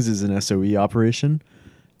things is an SOE operation,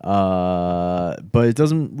 but it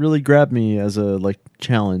doesn't really grab me as a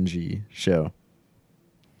challengey show.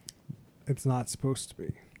 It's not supposed to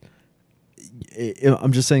be.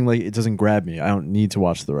 I'm just saying, it doesn't grab me. I don't need to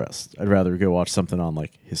watch the rest. I'd rather go watch something on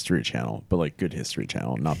History Channel, but good History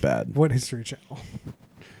Channel, not bad. What History Channel?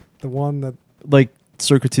 The one that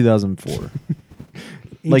circa 2004,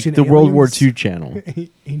 Ancient the World War Aliens? II channel.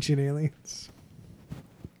 Ancient Aliens.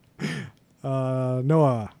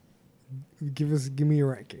 Noah, give me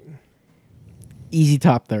your ranking. Easy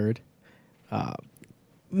top third.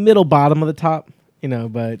 Middle bottom of the top,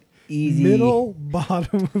 but easy. Middle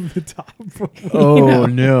bottom of the top. Oh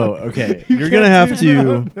no! Okay, you're gonna have to.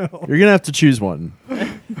 You're gonna have to choose one.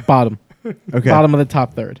 Bottom. Okay. Bottom of the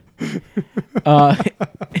top third.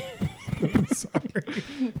 Sorry.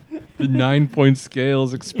 The 9-point scale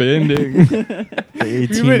is expanding. The We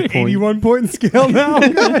have 18 an point. 81-point scale now,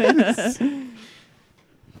 guys.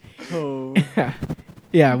 Oh.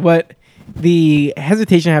 Yeah, what the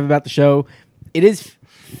hesitation I have about the show, it is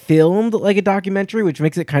filmed like a documentary, which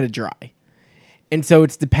makes it kind of dry. And so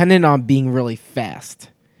it's dependent on being really fast,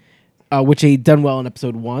 which they done well in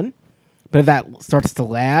episode 1. But if that starts to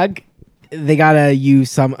lag, they got to use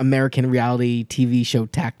some American reality TV show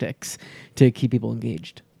tactics to keep people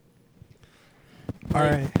engaged. All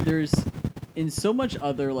right. There's in so much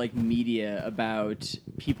other media about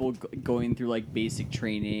people going through basic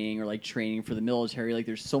training or training for the military.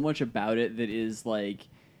 There's so much about it that is the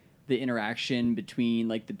interaction between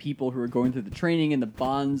the people who are going through the training and the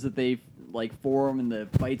bonds that they form and the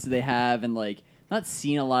fights that they have, and not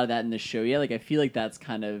seeing a lot of that in the show yet. I feel that's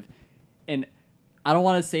kind of, and I don't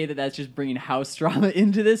want to say that that's just bringing house drama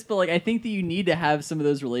into this, but I think that you need to have some of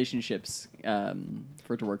those relationships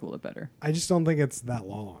for it to work a little bit better. I just don't think it's that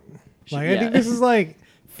long. I Yeah. think this is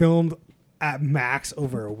filmed at max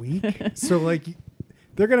over a week. So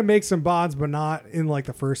they're gonna make some bonds, but not in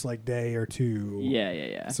the first day or two.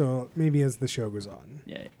 Yeah. So maybe as the show goes on.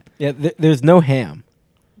 Yeah. Yeah, there's no ham.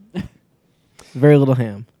 Very little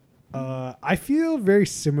ham. I feel very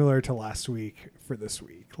similar to last week for this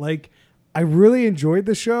week. I really enjoyed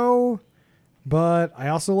the show, but I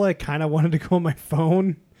also kind of wanted to go on my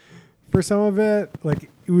phone for some of it.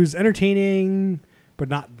 It was entertaining, but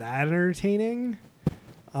not that entertaining.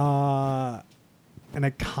 And I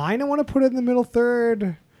kind of want to put it in the middle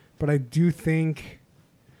third, but I do think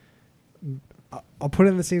I'll put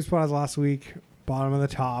it in the same spot as last week, bottom of the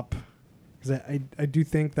top. because I do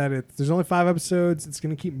think that there's only 5 episodes. It's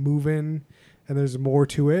going to keep moving, and there's more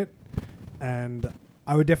to it. And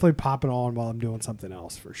I would definitely pop it on while I'm doing something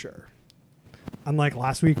else for sure. Unlike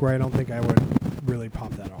last week, where I don't think I would really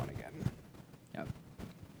pop that on again. Yep.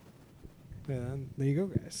 And there you go,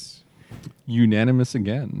 guys. Unanimous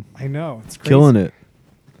again. I know, it's crazy. Killing it.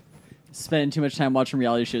 Spending too much time watching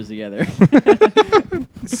reality shows together.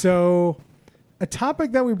 So, a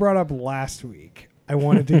topic that we brought up last week, I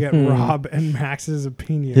wanted to get Rob and Max's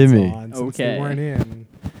opinions Hit me. on since Okay. they weren't in.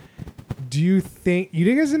 Do you think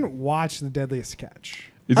you guys didn't watch The Deadliest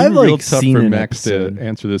Catch? It's I've, real like, tough seen for an Max episode. to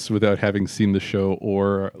answer this without having seen the show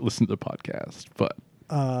or listened to the podcast. But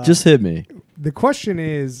Just hit me. The question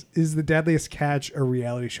is The Deadliest Catch a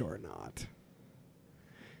reality show or not?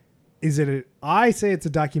 Is it I say it's a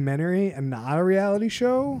documentary and not a reality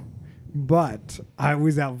show, but I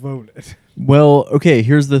was outvoted. Well, okay,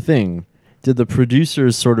 here's the thing. Did the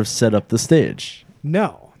producers sort of set up the stage?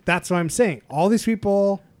 No, that's what I'm saying. All these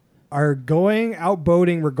people are going out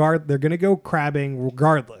boating they're going to go crabbing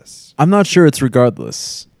regardless. I'm not sure it's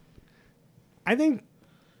regardless. I think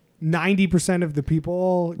 90% of the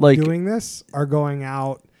people Like- doing this are going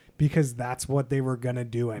out because that's what they were going to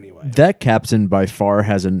do anyway. That captain by far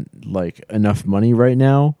hasn't like enough money right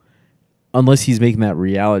now, unless he's making that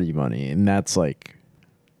reality money, and that's like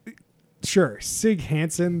Sure, Sig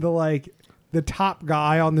Hansen, the top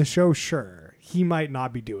guy on the show, sure, he might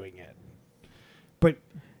not be doing it. But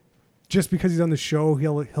just because he's on the show,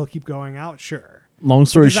 he'll keep going out, sure. long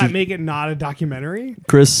story Does that short. make it not a documentary?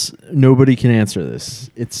 Chris, nobody can answer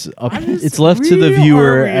this. It's up. I'm just- It's left to we the are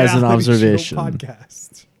viewer a as an reality show observation.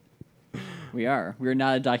 podcast. We're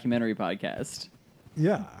not a documentary podcast.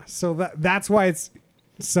 Yeah, so that's why it's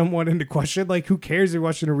somewhat into question. Like, who cares if you're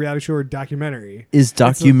watching a reality show or a documentary? Is It's a-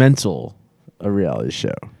 documental a reality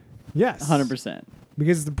show? Yes, 100%.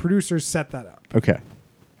 because the producers set that up. Okay.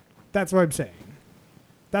 That's what I'm saying.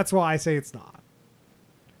 That's why I say it's not.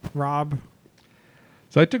 Rob,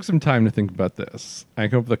 so I took some time to think about this. I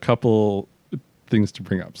come up with a couple things to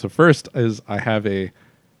bring up. So first is I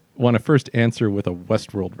want to first answer with a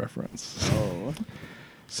Westworld reference. Oh.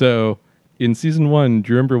 So in season 1, do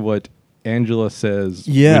you remember what Angela says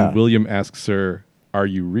Yeah. when William asks her, "Are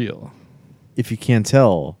you real?" If you can't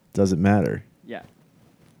tell, doesn't matter. Yeah.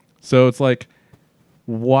 So it's like,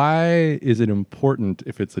 why is it important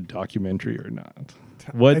if it's a documentary or not?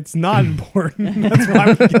 What? it's not important. That's why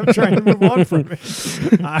we kept trying to move on from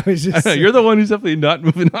it. I was just You're the one who's definitely not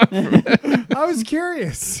moving on from it. I was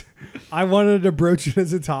curious. I wanted to broach it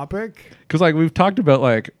as a topic. Because like we've talked about,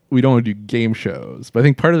 like we don't want to do game shows, but I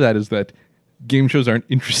think part of that is that game shows aren't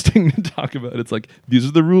interesting to talk about. It's like these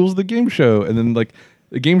are the rules of the game show, and then like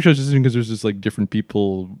the game shows just because there's just like different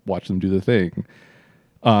people watch them do the thing.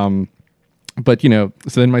 But so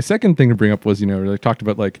then my second thing to bring up was I talked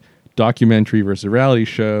about like documentary versus reality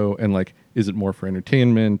show, and like is it more for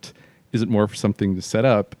entertainment? Is it more for something to set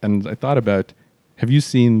up? And I thought about, have you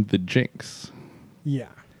seen The Jinx? Yeah.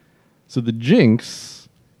 So The Jinx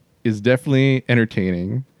is definitely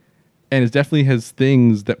entertaining, and it definitely has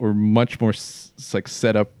things that were much more like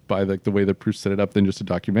set up by like the way the Proust set it up than just a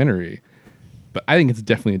documentary. But I think it's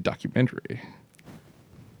definitely a documentary.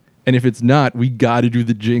 And if it's not, we got to do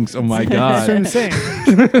The Jinx. Oh my That's what I'm god!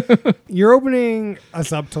 saying. You're opening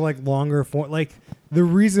us up to like longer form. Like the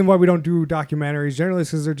reason why we don't do documentaries generally is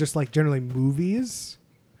because they're just like generally movies,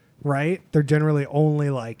 right? They're generally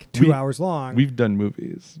only like 2 hours long. We've done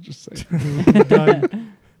movies. Just saying. We've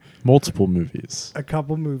done Multiple movies. a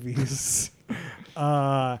couple movies,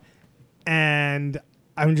 and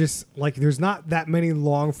I'm just like, there's not that many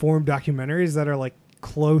long form documentaries that are like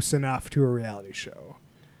close enough to a reality show.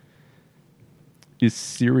 Is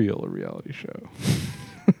Serial a reality show?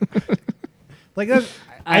 Like that,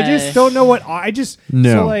 I just don't know what I just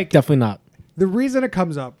No. So like Definitely not. the reason it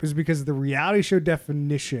comes up is because the reality show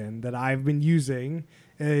definition that I've been using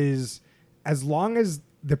is as long as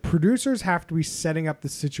the producers have to be setting up the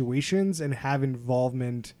situations and have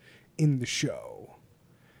involvement in the show.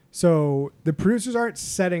 So the producers aren't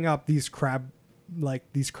setting up these crabbing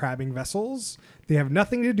vessels. They have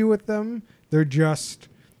nothing to do with them. They're just,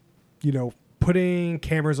 putting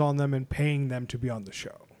cameras on them and paying them to be on the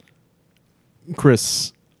show.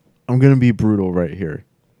 Chris, I'm going to be brutal right here.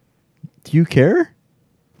 Do you care?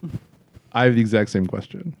 I have the exact same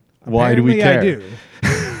question. Why do we care? Apparently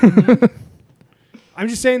I do. I'm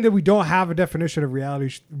just saying that we don't have a definition of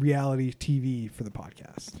reality TV for the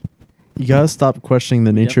podcast. You got to stop questioning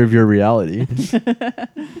the nature of your reality.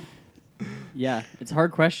 Yeah, it's a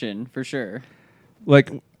hard question for sure.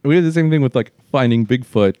 Like we had the same thing with like Finding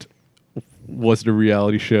Bigfoot. was it a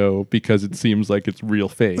reality show because it seems like it's real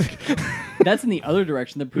fake. That's in the other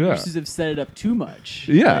direction. The producers have set it up too much.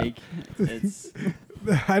 Yeah. Like, it's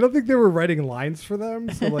I don't think they were writing lines for them.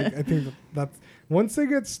 So like, I think that's once they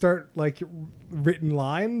start like written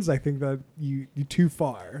lines, I think that you too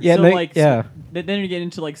far. Yeah, so no, like yeah. then you get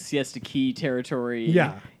into like Siesta Key territory.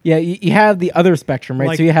 Yeah. Yeah, you have the other spectrum, right?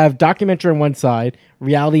 Like- So you have documentary on one side,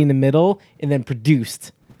 reality in the middle, and then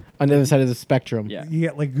produced on the other side of the spectrum. Yeah. You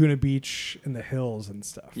get Laguna Beach and the hills and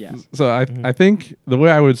stuff. Yeah. So I think the way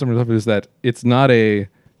I would sum it up is that it's not a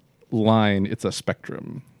line, it's a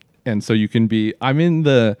spectrum. And so you can be, I'm in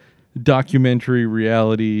the documentary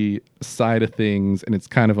reality side of things and it's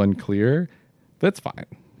kind of unclear. That's fine.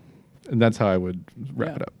 And that's how I would wrap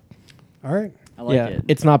Yeah. it up. All right. I like yeah, it.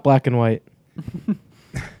 it's not black and white.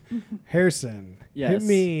 Harrison. Yes. Hit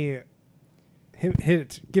me. Hit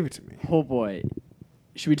it. Give it to me. Oh boy.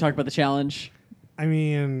 Should we talk about the challenge? I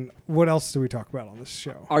mean, what else do we talk about on this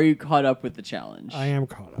show? Are you caught up with the challenge? I am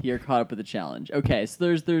caught up. You're caught up with the challenge. Okay,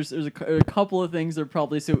 so there's a couple of things that are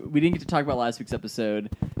probably, so we didn't get to talk about last week's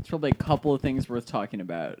episode. There's probably a couple of things worth talking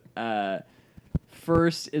about.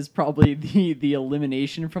 First is probably the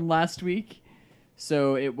elimination from last week.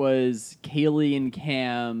 So it was Kaylee and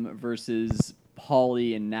Cam versus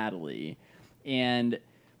Pauly and Natalie. And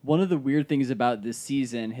one of the weird things about this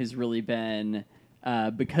season has really been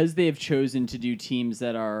because they have chosen to do teams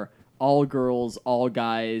that are all girls, all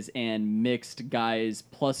guys, and mixed guys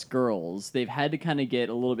plus girls, they've had to kind of get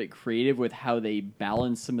a little bit creative with how they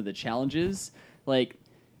balance some of the challenges. Like,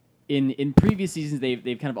 in previous seasons, they've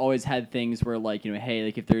kind of always had things where, like, you know, hey,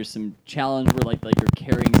 like if there's some challenge where like you're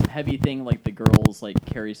carrying some heavy thing, like the girls like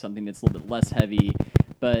carry something that's a little bit less heavy,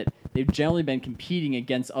 but they've generally been competing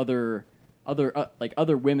against other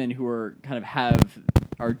women who are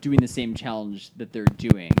are doing the same challenge that they're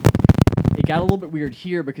doing. It got a little bit weird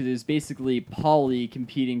here because it was basically Pauly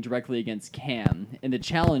competing directly against Cam, and the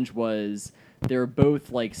challenge was they're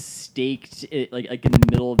both like staked like in the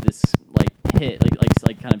middle of this like pit,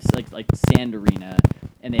 like sand arena,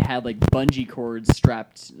 and they had like bungee cords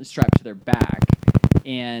strapped to their back,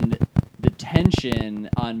 and the tension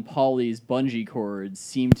on Pauly's bungee cords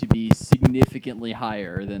seemed to be significantly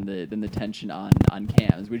higher than the tension on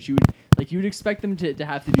Cam's, which you would expect them to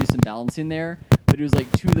have to do some balancing there, but it was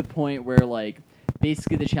like to the point where like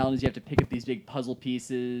basically the challenge is you have to pick up these big puzzle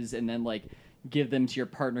pieces and then like give them to your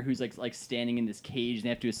partner who's like standing in this cage and they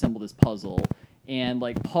have to assemble this puzzle. And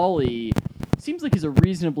like Pauly seems like he's a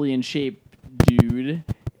reasonably in shape dude,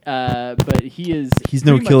 but he's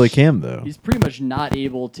no pretty Killer much- Cam though. He's pretty much not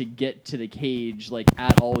able to get to the cage like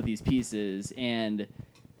at all with these pieces. And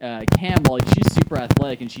Cam, while like, she's super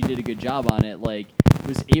athletic and she did a good job on it, like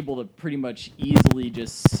was able to pretty much easily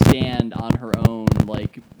just stand on her own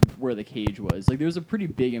like where the cage was. Like there was a pretty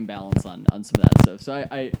big imbalance on some of that stuff. So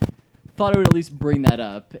I thought I would at least bring that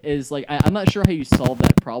up. Is like I'm not sure how you solve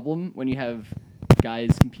that problem when you have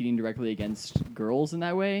guys competing directly against girls in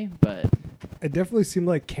that way, but It definitely seemed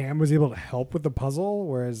like Cam was able to help with the puzzle,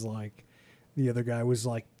 whereas like the other guy was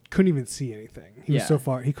like couldn't even see anything. He was Yeah. so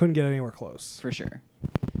far he couldn't get anywhere close. for sure.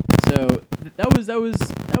 So that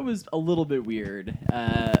was a little bit weird.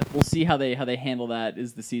 We'll see how they handle that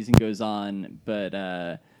as the season goes on. But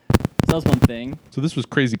so that was one thing. So this was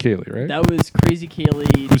Crazy Kaylee, right? That was Crazy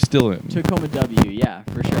Kaylee. Who's still in? Took home a W, yeah,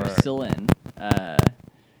 for sure. Alright. Still in.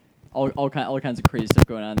 All kinds of crazy stuff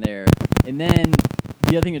going on there. And then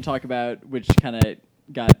the other thing to talk about, which kind of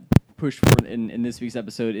got pushed forward in this week's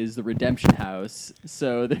episode, is the Redemption House.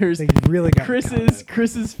 So there's They really got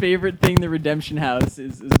Chris's favorite thing, the Redemption House,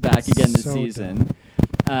 is back again this So season.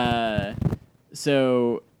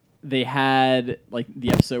 So they had like the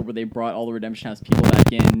episode where they brought all the Redemption House people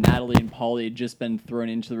back in. Natalie and Pauly had just been thrown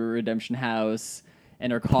into the Redemption House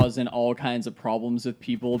and are causing all kinds of problems with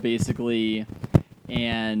people, basically.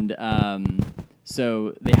 And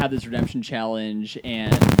so they have this redemption challenge,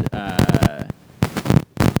 and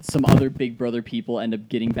some other Big Brother people end up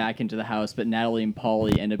getting back into the house, but Natalie and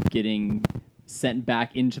Pauly end up getting sent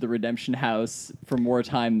back into the redemption house for more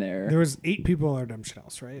time there. There was 8 people in the Redemption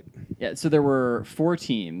House, right? Yeah, so there were 4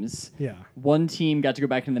 teams. Yeah. One team got to go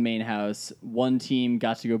back into the main house, one team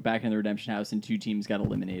got to go back into the redemption house, and 2 teams got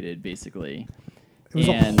eliminated, basically. It was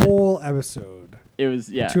And a whole episode It was,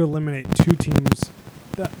 yeah. to eliminate 2 teams.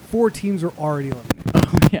 4 teams were already eliminated.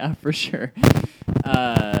 Oh, yeah, for sure.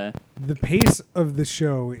 The pace of the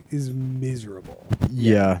show is miserable.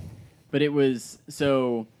 Yeah. But it was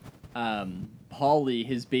so Pauly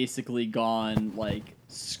has basically gone like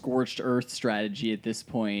scorched earth strategy at this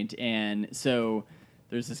point, and so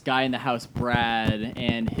there's this guy in the house, Brad,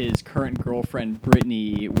 and his current girlfriend,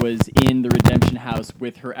 Brittany, was in the redemption house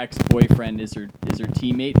with her ex-boyfriend as her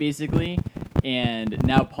teammate, basically. And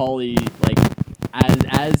now Paulie, like,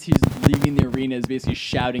 as he's leaving the arena, is basically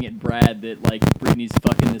shouting at Brad that, like, Brittany's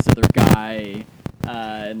fucking this other guy.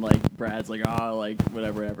 And, like, Brad's like, oh, like,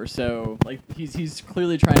 whatever. So, like, he's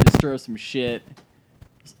clearly trying to stir up some shit.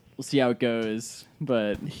 We'll see how it goes.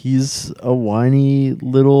 But, He's a whiny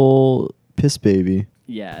little piss baby.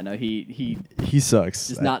 yeah, no, he He sucks.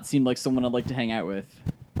 does not seem like someone I'd like to hang out with,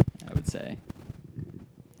 I would say.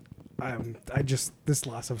 This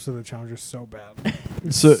last episode of the challenge is so bad.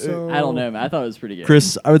 So, I don't know, man. I thought it was pretty good.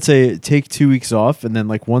 Chris, I would say take 2 weeks off, and then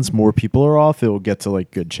like once more people are off, it will get to like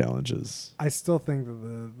good challenges. I still think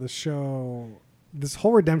that the show, this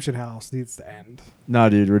whole Redemption House needs to end. Nah,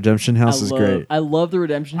 dude, Redemption House is great. I love the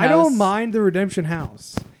Redemption House. I don't mind the Redemption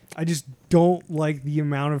House. I just don't like the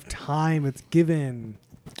amount of time it's given.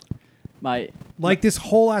 Like this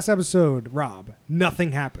whole last episode, Rob,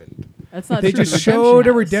 nothing happened. That's not They true. just The showed a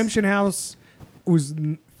House. Redemption House. It was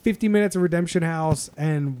 50 minutes of Redemption House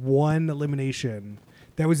and one elimination.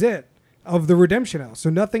 That was it of the Redemption House. So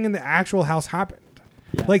nothing in the actual house happened.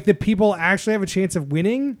 Yeah. Like the people actually have a chance of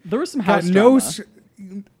winning. There was some Got house no,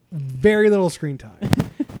 drama. very little screen time.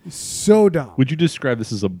 So dumb. Would you describe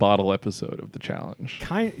this as a bottle episode of the challenge?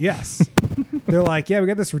 Yes. They're like, yeah, we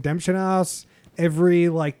got this Redemption House. Every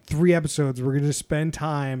like 3 episodes, we're going to spend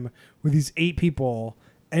time with these 8 people,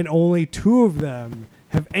 and only 2 of them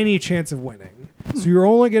have any chance of winning. So you're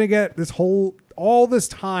only going to get all this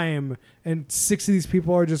time, and 6 of these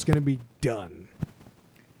people are just going to be done.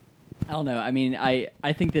 I don't know. I mean, I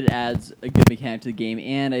think that it adds a good mechanic to the game,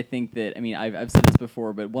 and I think that, I mean, I've said this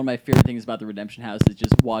before, but one of my favorite things about the Redemption House is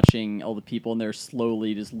just watching all the people in there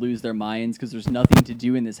slowly just lose their minds because there's nothing to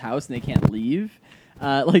do in this house and they can't leave.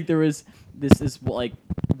 Like there was this like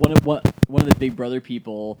one of the Big Brother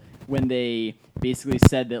people, when they basically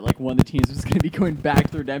said that like one of the teams was going to be going back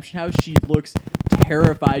to the Redemption House, she looks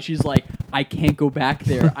terrified. She's like, I can't go back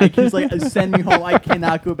there. She's like, send me home. I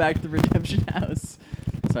cannot go back to the Redemption House.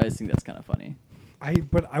 So I just think that's kind of funny.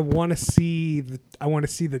 But I want to see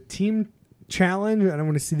the team challenge, and I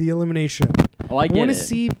want to see the elimination. Oh, I get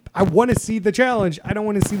it. I want to see the challenge. I don't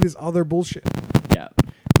want to see this other bullshit. Yeah.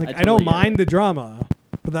 Like I totally don't get mind it. the drama,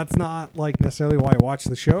 but that's not like necessarily why I watch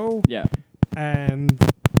the show. Yeah. And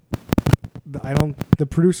the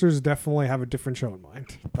producers definitely have a different show in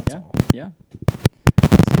mind. That's Yeah. all. Yeah. I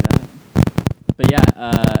see that. But yeah,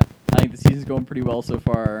 I think the season's going pretty well so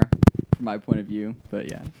far from my point of view. But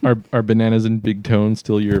yeah. Are Bananas and Big Tone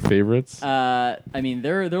still your favorites? I mean,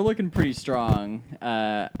 they're looking pretty strong.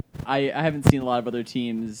 I haven't seen a lot of other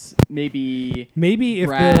teams. Maybe Maybe if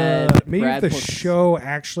Brad the plus- show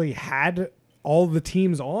actually had all the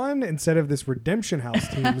teams on instead of this Redemption House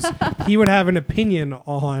teams, he would have an opinion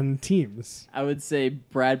on teams. I would say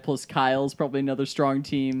Brad plus Kyle's probably another strong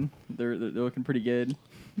team. They're looking pretty good.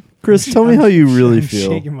 Chris, tell me how you really I'm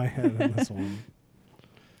feel. shaking my head on this one.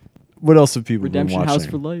 What else have people Redemption been House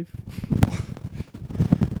watching? for life.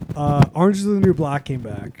 Orange is the New Black came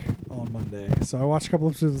back on Monday, so I watched a couple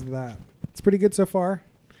episodes of that. It's pretty good so far.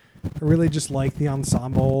 I really just like the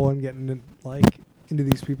ensemble and getting into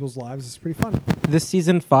these people's lives. It's pretty fun. This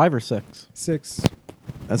season 5 or 6? 6.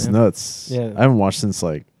 That's Yeah. nuts. Yeah. I haven't watched since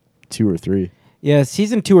like 2 or 3. Yeah,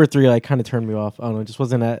 season 2 or 3 like kind of turned me off. I don't know, it just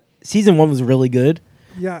wasn't at. Season 1 was really good.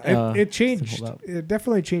 Yeah, it Doesn't changed. hold up. It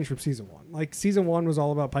definitely changed from season 1. Like season 1 was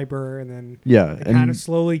all about Piper, and then Yeah, it and kind of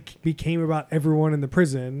slowly became about everyone in the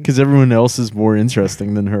prison. because everyone else is more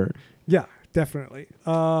interesting than her. Yeah, definitely.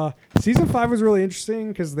 Season 5 was really interesting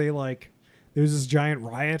because there was this giant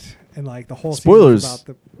riot, and like the whole Spoilers. season was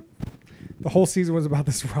about the whole season was about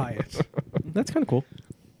this riot. That's kind of cool.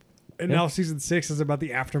 And Yeah. now season 6 is about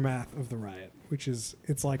the aftermath of the riot,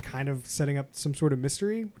 it's like kind of setting up some sort of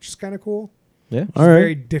mystery, which is kind of cool. Yeah. It's All right.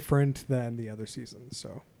 very different than the other seasons.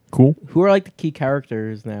 So, Cool. Who are like the key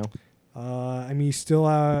characters now? I mean, you still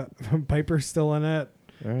Piper's still in it.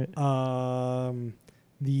 All right.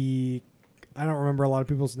 I don't remember a lot of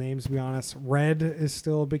people's names, to be honest. Red is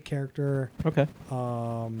still a big character. Okay.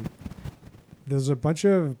 There's a bunch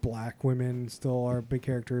of black women still are big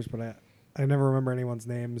characters, but I never remember anyone's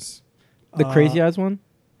names. The Crazy Eyes one?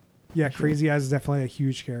 Yeah, Crazy Eyes is definitely a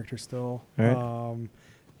huge character still. All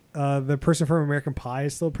right. The person from American Pie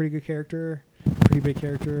is still a pretty good character. Pretty big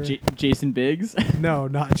character. Jason Biggs. No,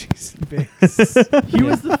 not Jason Biggs. He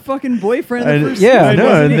was the fucking boyfriend of the first yeah, season, I know,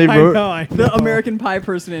 wasn't and he? they wrote- I know. The American Pie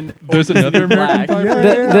person in There's another American Black. Pie Yeah,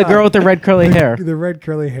 person? yeah. The girl with the red curly hair. The red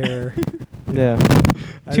curly hair. Yeah.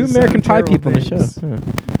 I 2 just American sound Pie terrible people in the names. show. Yeah.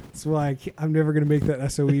 It's like I'm never gonna make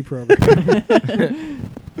that SOE program.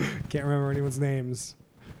 Can't remember anyone's names.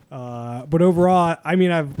 But overall, I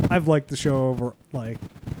mean, I've liked the show over like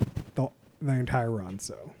the entire run.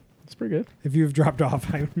 So It's pretty good. if you've dropped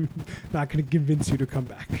off, I'm not going to convince you to come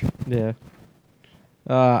back. Yeah.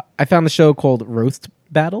 I found the show called Roast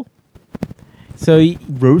Battle. So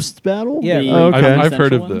Roast battle? Yeah. The Okay. I've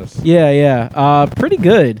heard of Central one? this. yeah. Pretty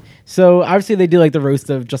good. So obviously they do like the roast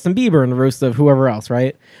of Justin Bieber and the roast of whoever else,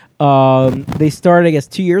 right? They started, I guess,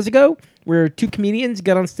 2 years ago, where two comedians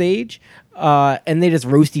got on stage and they just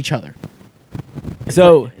roast each other.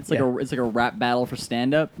 So It's like a rap battle for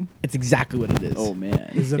stand up. it's exactly what it is. Oh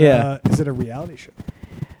man. Is it Yeah. is it a reality show?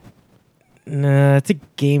 Nah, it's a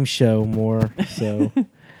game show more. So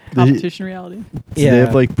Competition reality. Do they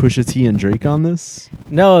have like Pusha T and Drake on this?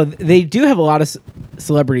 No, they do have a lot of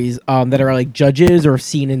celebrities that are like judges or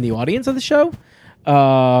seen in the audience of the show.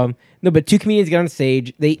 No, but two comedians get on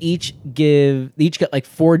stage. They each get like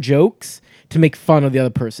 4 jokes to make fun of the other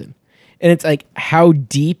person. And it's like, how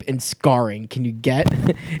deep and scarring can you get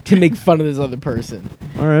to make fun of this other person?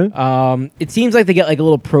 All right. It seems like they get like a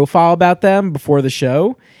little profile about them before the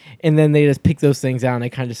show, and then they just pick those things out and they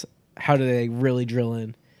kind of just, how do they really drill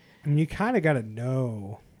in? And you kind of got to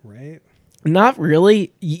know, right? Not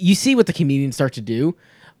really. You see what the comedians start to do,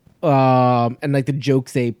 and like the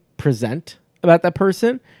jokes they present about that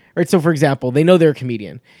person. Right. So, for example, they know they're a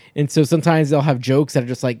comedian, and so sometimes they'll have jokes that are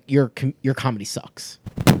just like your comedy sucks.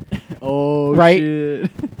 Oh Right.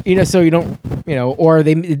 shit. You know, so you don't, you know, or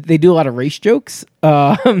they do a lot of race jokes.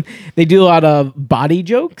 They do a lot of body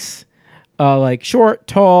jokes, like short,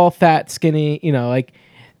 tall, fat, skinny. You know, like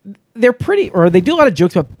they're pretty, or they do a lot of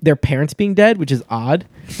jokes about their parents being dead, which is odd.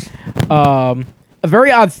 A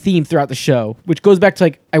very odd theme throughout the show, which goes back to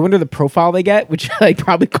like, I wonder the profile they get, which like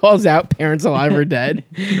probably calls out parents alive or dead.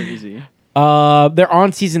 Crazy. They're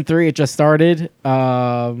on season 3. It just started.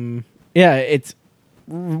 Yeah, it's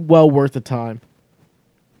well worth the time.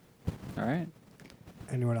 All right.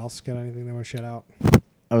 Anyone else got anything they want to shout out?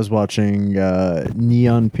 I was watching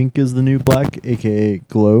Neon Pink is the New Black, aka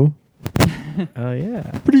Glow. Oh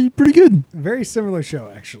yeah. Pretty good. Very similar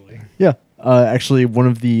show, actually. Yeah. Actually, one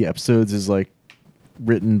of the episodes is like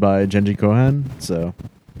written by Genji Kohan, so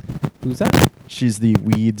Who's that? she's the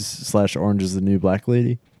Weeds / Orange is the New Black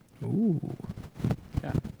lady. Ooh.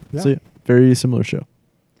 Yeah. Yeah. So yeah, very similar show.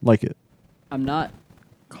 Like it. I'm not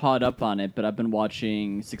caught up on it, but I've been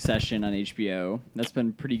watching Succession on HBO. That's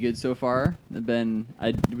been pretty good so far. I would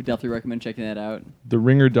definitely recommend checking that out.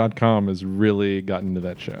 TheRinger.com has really gotten into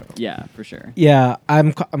that show. Yeah, for sure. Yeah,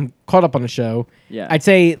 I'm caught up on the show. Yeah. I'd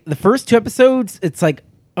say the first 2 episodes, it's like,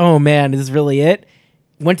 oh man, is this really it?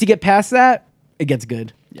 Once you get past that, it gets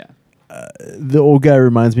good. Yeah. The old guy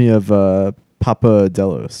reminds me of Papa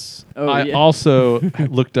Delos. Oh, I yeah. also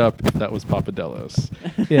looked up if that was Papa Delos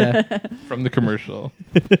Yeah. from the commercial.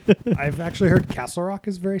 I've actually heard Castle Rock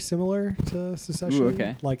is very similar to Succession. Ooh,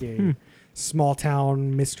 okay. Like a small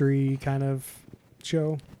town mystery kind of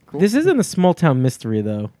show. Cool. This isn't a small town mystery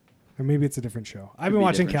though. Or maybe it's a different show. I've Could been be a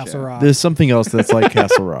watching different Castle show. Rock. There's something else that's like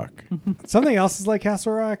Castle Rock. Something else is like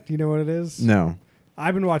Castle Rock. Do you know what it is? No.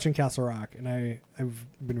 I've been watching Castle Rock, and I've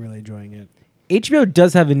been really enjoying it. HBO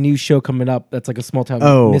does have a new show coming up that's like a small town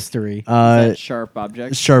Oh. mystery. Is that Sharp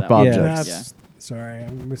Objects? Sharp That one? Objects. That's, Sorry,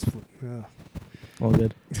 I'm All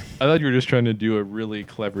good. I thought you were just trying to do a really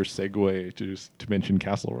clever segue to mention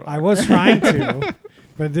Castle Rock. I was trying to,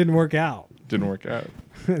 but it didn't work out. Didn't work out.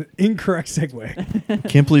 Incorrect segue.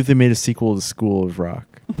 Can't believe they made a sequel to School of Rock.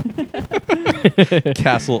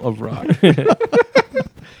 Castle of Rock.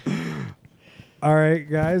 All right,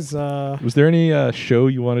 guys. Was there any show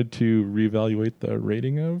you wanted to reevaluate the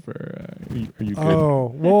rating of, or are you good?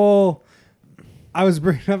 Oh, well, I was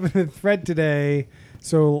bringing up in the thread today.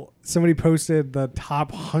 So somebody posted the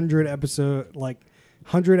top 100 episodes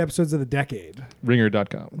of the decade,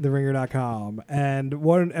 Ringer.com. theringer.com. And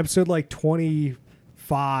one episode like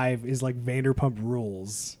 25 is like Vanderpump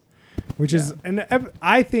Rules, which is, and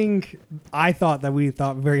I thought that we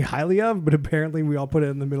thought very highly of, but apparently we all put it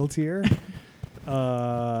in the middle tier.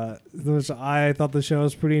 I thought the show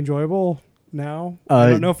was pretty enjoyable. Now I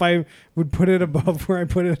don't know if I would put it above where I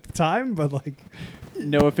put it at the time, but like,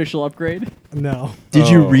 No official upgrade? no, Did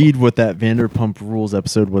you Oh. read what that Vanderpump Rules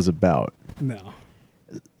episode was about? no.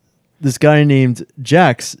 This guy named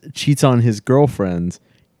Jax cheats on his girlfriend.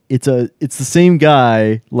 It's the same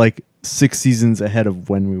guy like 6 seasons ahead of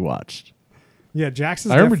when we watched. Yeah, Jax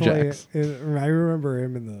is I remember definitely. Jax. I remember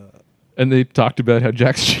him in the. And they talked about how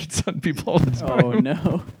Jax cheats on people all the time. Oh,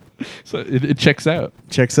 no. So it checks out.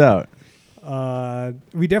 Checks out.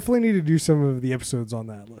 We definitely need to do some of the episodes on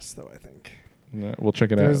that list, though. I think Yeah, we'll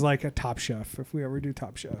check it There's out. like a Top Chef. If we ever do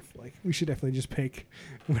Top Chef, like we should definitely just pick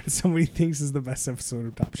what somebody thinks is the best episode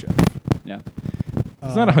of Top Chef. Yeah.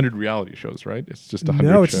 It's not 100 reality shows, right? It's just 100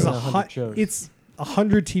 No, it's shows. just 100 shows. It's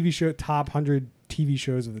 100 TV show top 100 TV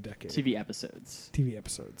shows of the decade. TV episodes. TV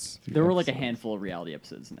episodes. There were like a handful of reality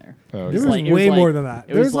episodes in there. Oh, There yeah. was it way like- more than that.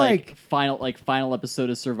 It There's was like final episode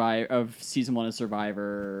of season 1 of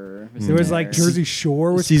Survivor. There was like there. Jersey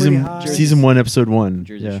Shore was season pretty high. season 1, episode 1.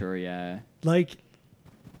 Jersey yeah. Shore, yeah. Like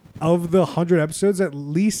of the 100 episodes, at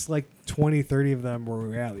least like 20, 30 of them were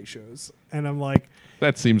reality shows, and I'm like,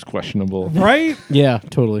 That seems questionable. right? Yeah,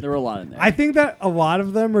 totally. There were a lot in there. I think that a lot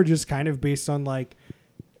of them are just kind of based on like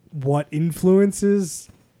what influences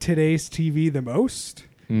today's TV the most,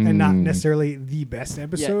 and not necessarily the best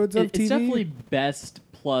episodes of TV. It's definitely best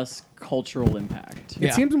plus cultural impact.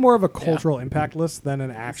 It seems more of a cultural impact list than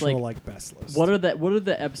an actual like, like best list. What are the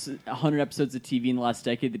 100 episodes of TV in the last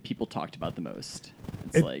decade that people talked about the most?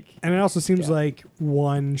 It's And it also seems like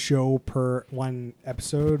one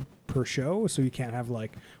episode per show, so you can't have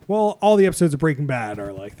like, well, all the episodes of Breaking Bad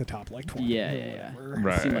are like the top like 20. yeah. or whatever.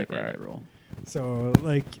 Right, Seemed like they had right. that rule. So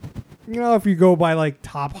like, if you go by like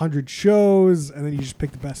top 100 shows and then you just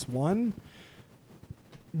pick the best one,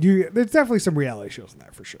 there's definitely some reality shows in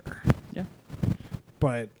there for sure, Yeah.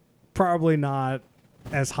 but probably not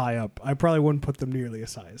as high up. I probably wouldn't put them nearly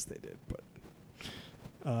as high as they did, but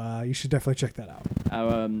you should definitely check that out.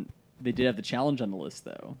 They did have the challenge on the list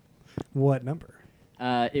though. What number?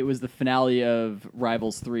 It was the finale of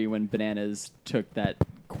Rivals 3 when Bananas took that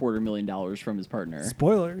 $250,000 from his partner.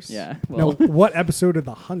 Spoilers. Yeah, No, well- what episode of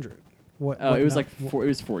the 100? What? Oh, what it was nu- like it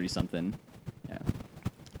was 40 something. Yeah,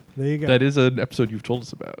 There you go. That is an episode you've told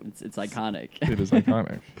us about. it's iconic. It is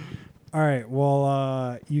iconic. All right.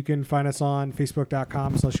 Well, you can find us on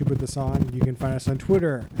Facebook.com/Who Put This On. You can find us on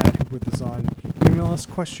Twitter @Who Put This On. Email us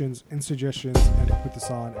questions and suggestions at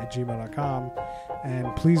whoputthison@gmail.com.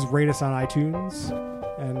 And please rate us on iTunes.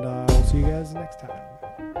 And we'll see you guys next time.